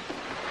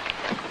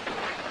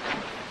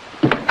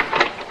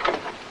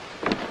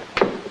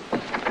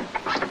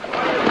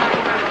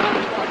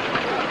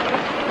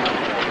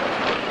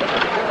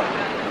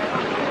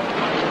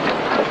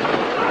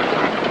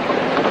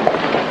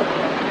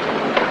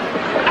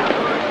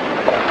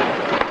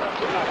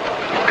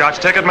 Got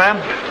your ticket, ma'am?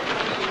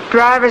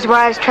 Driver's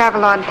wives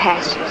travel on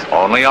passes.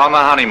 Only on the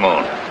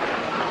honeymoon.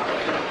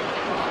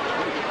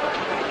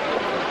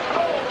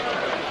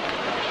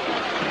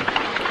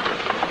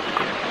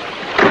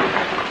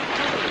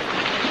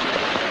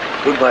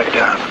 Goodbye,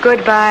 Tom.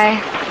 Goodbye.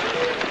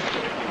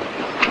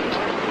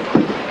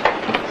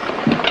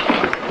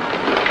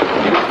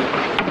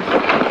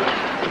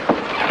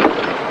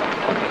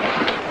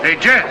 Hey,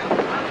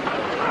 Jess.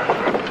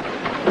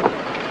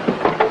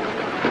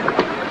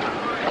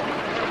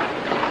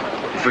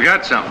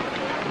 Forgot something.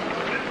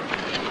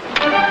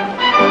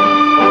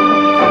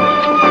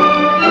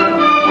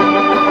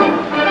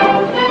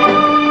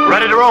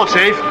 Ready to roll,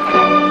 Chief.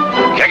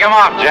 Kick him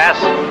off, Jess.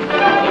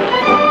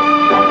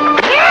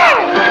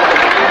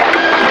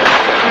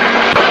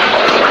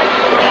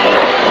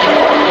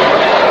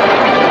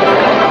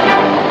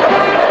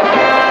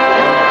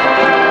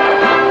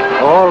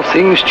 All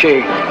things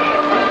change.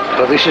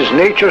 So this is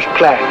nature's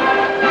plan.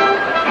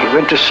 He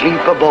went to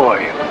sleep a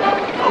boy,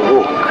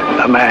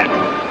 awoke a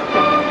man.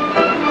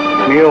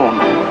 Me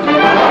own.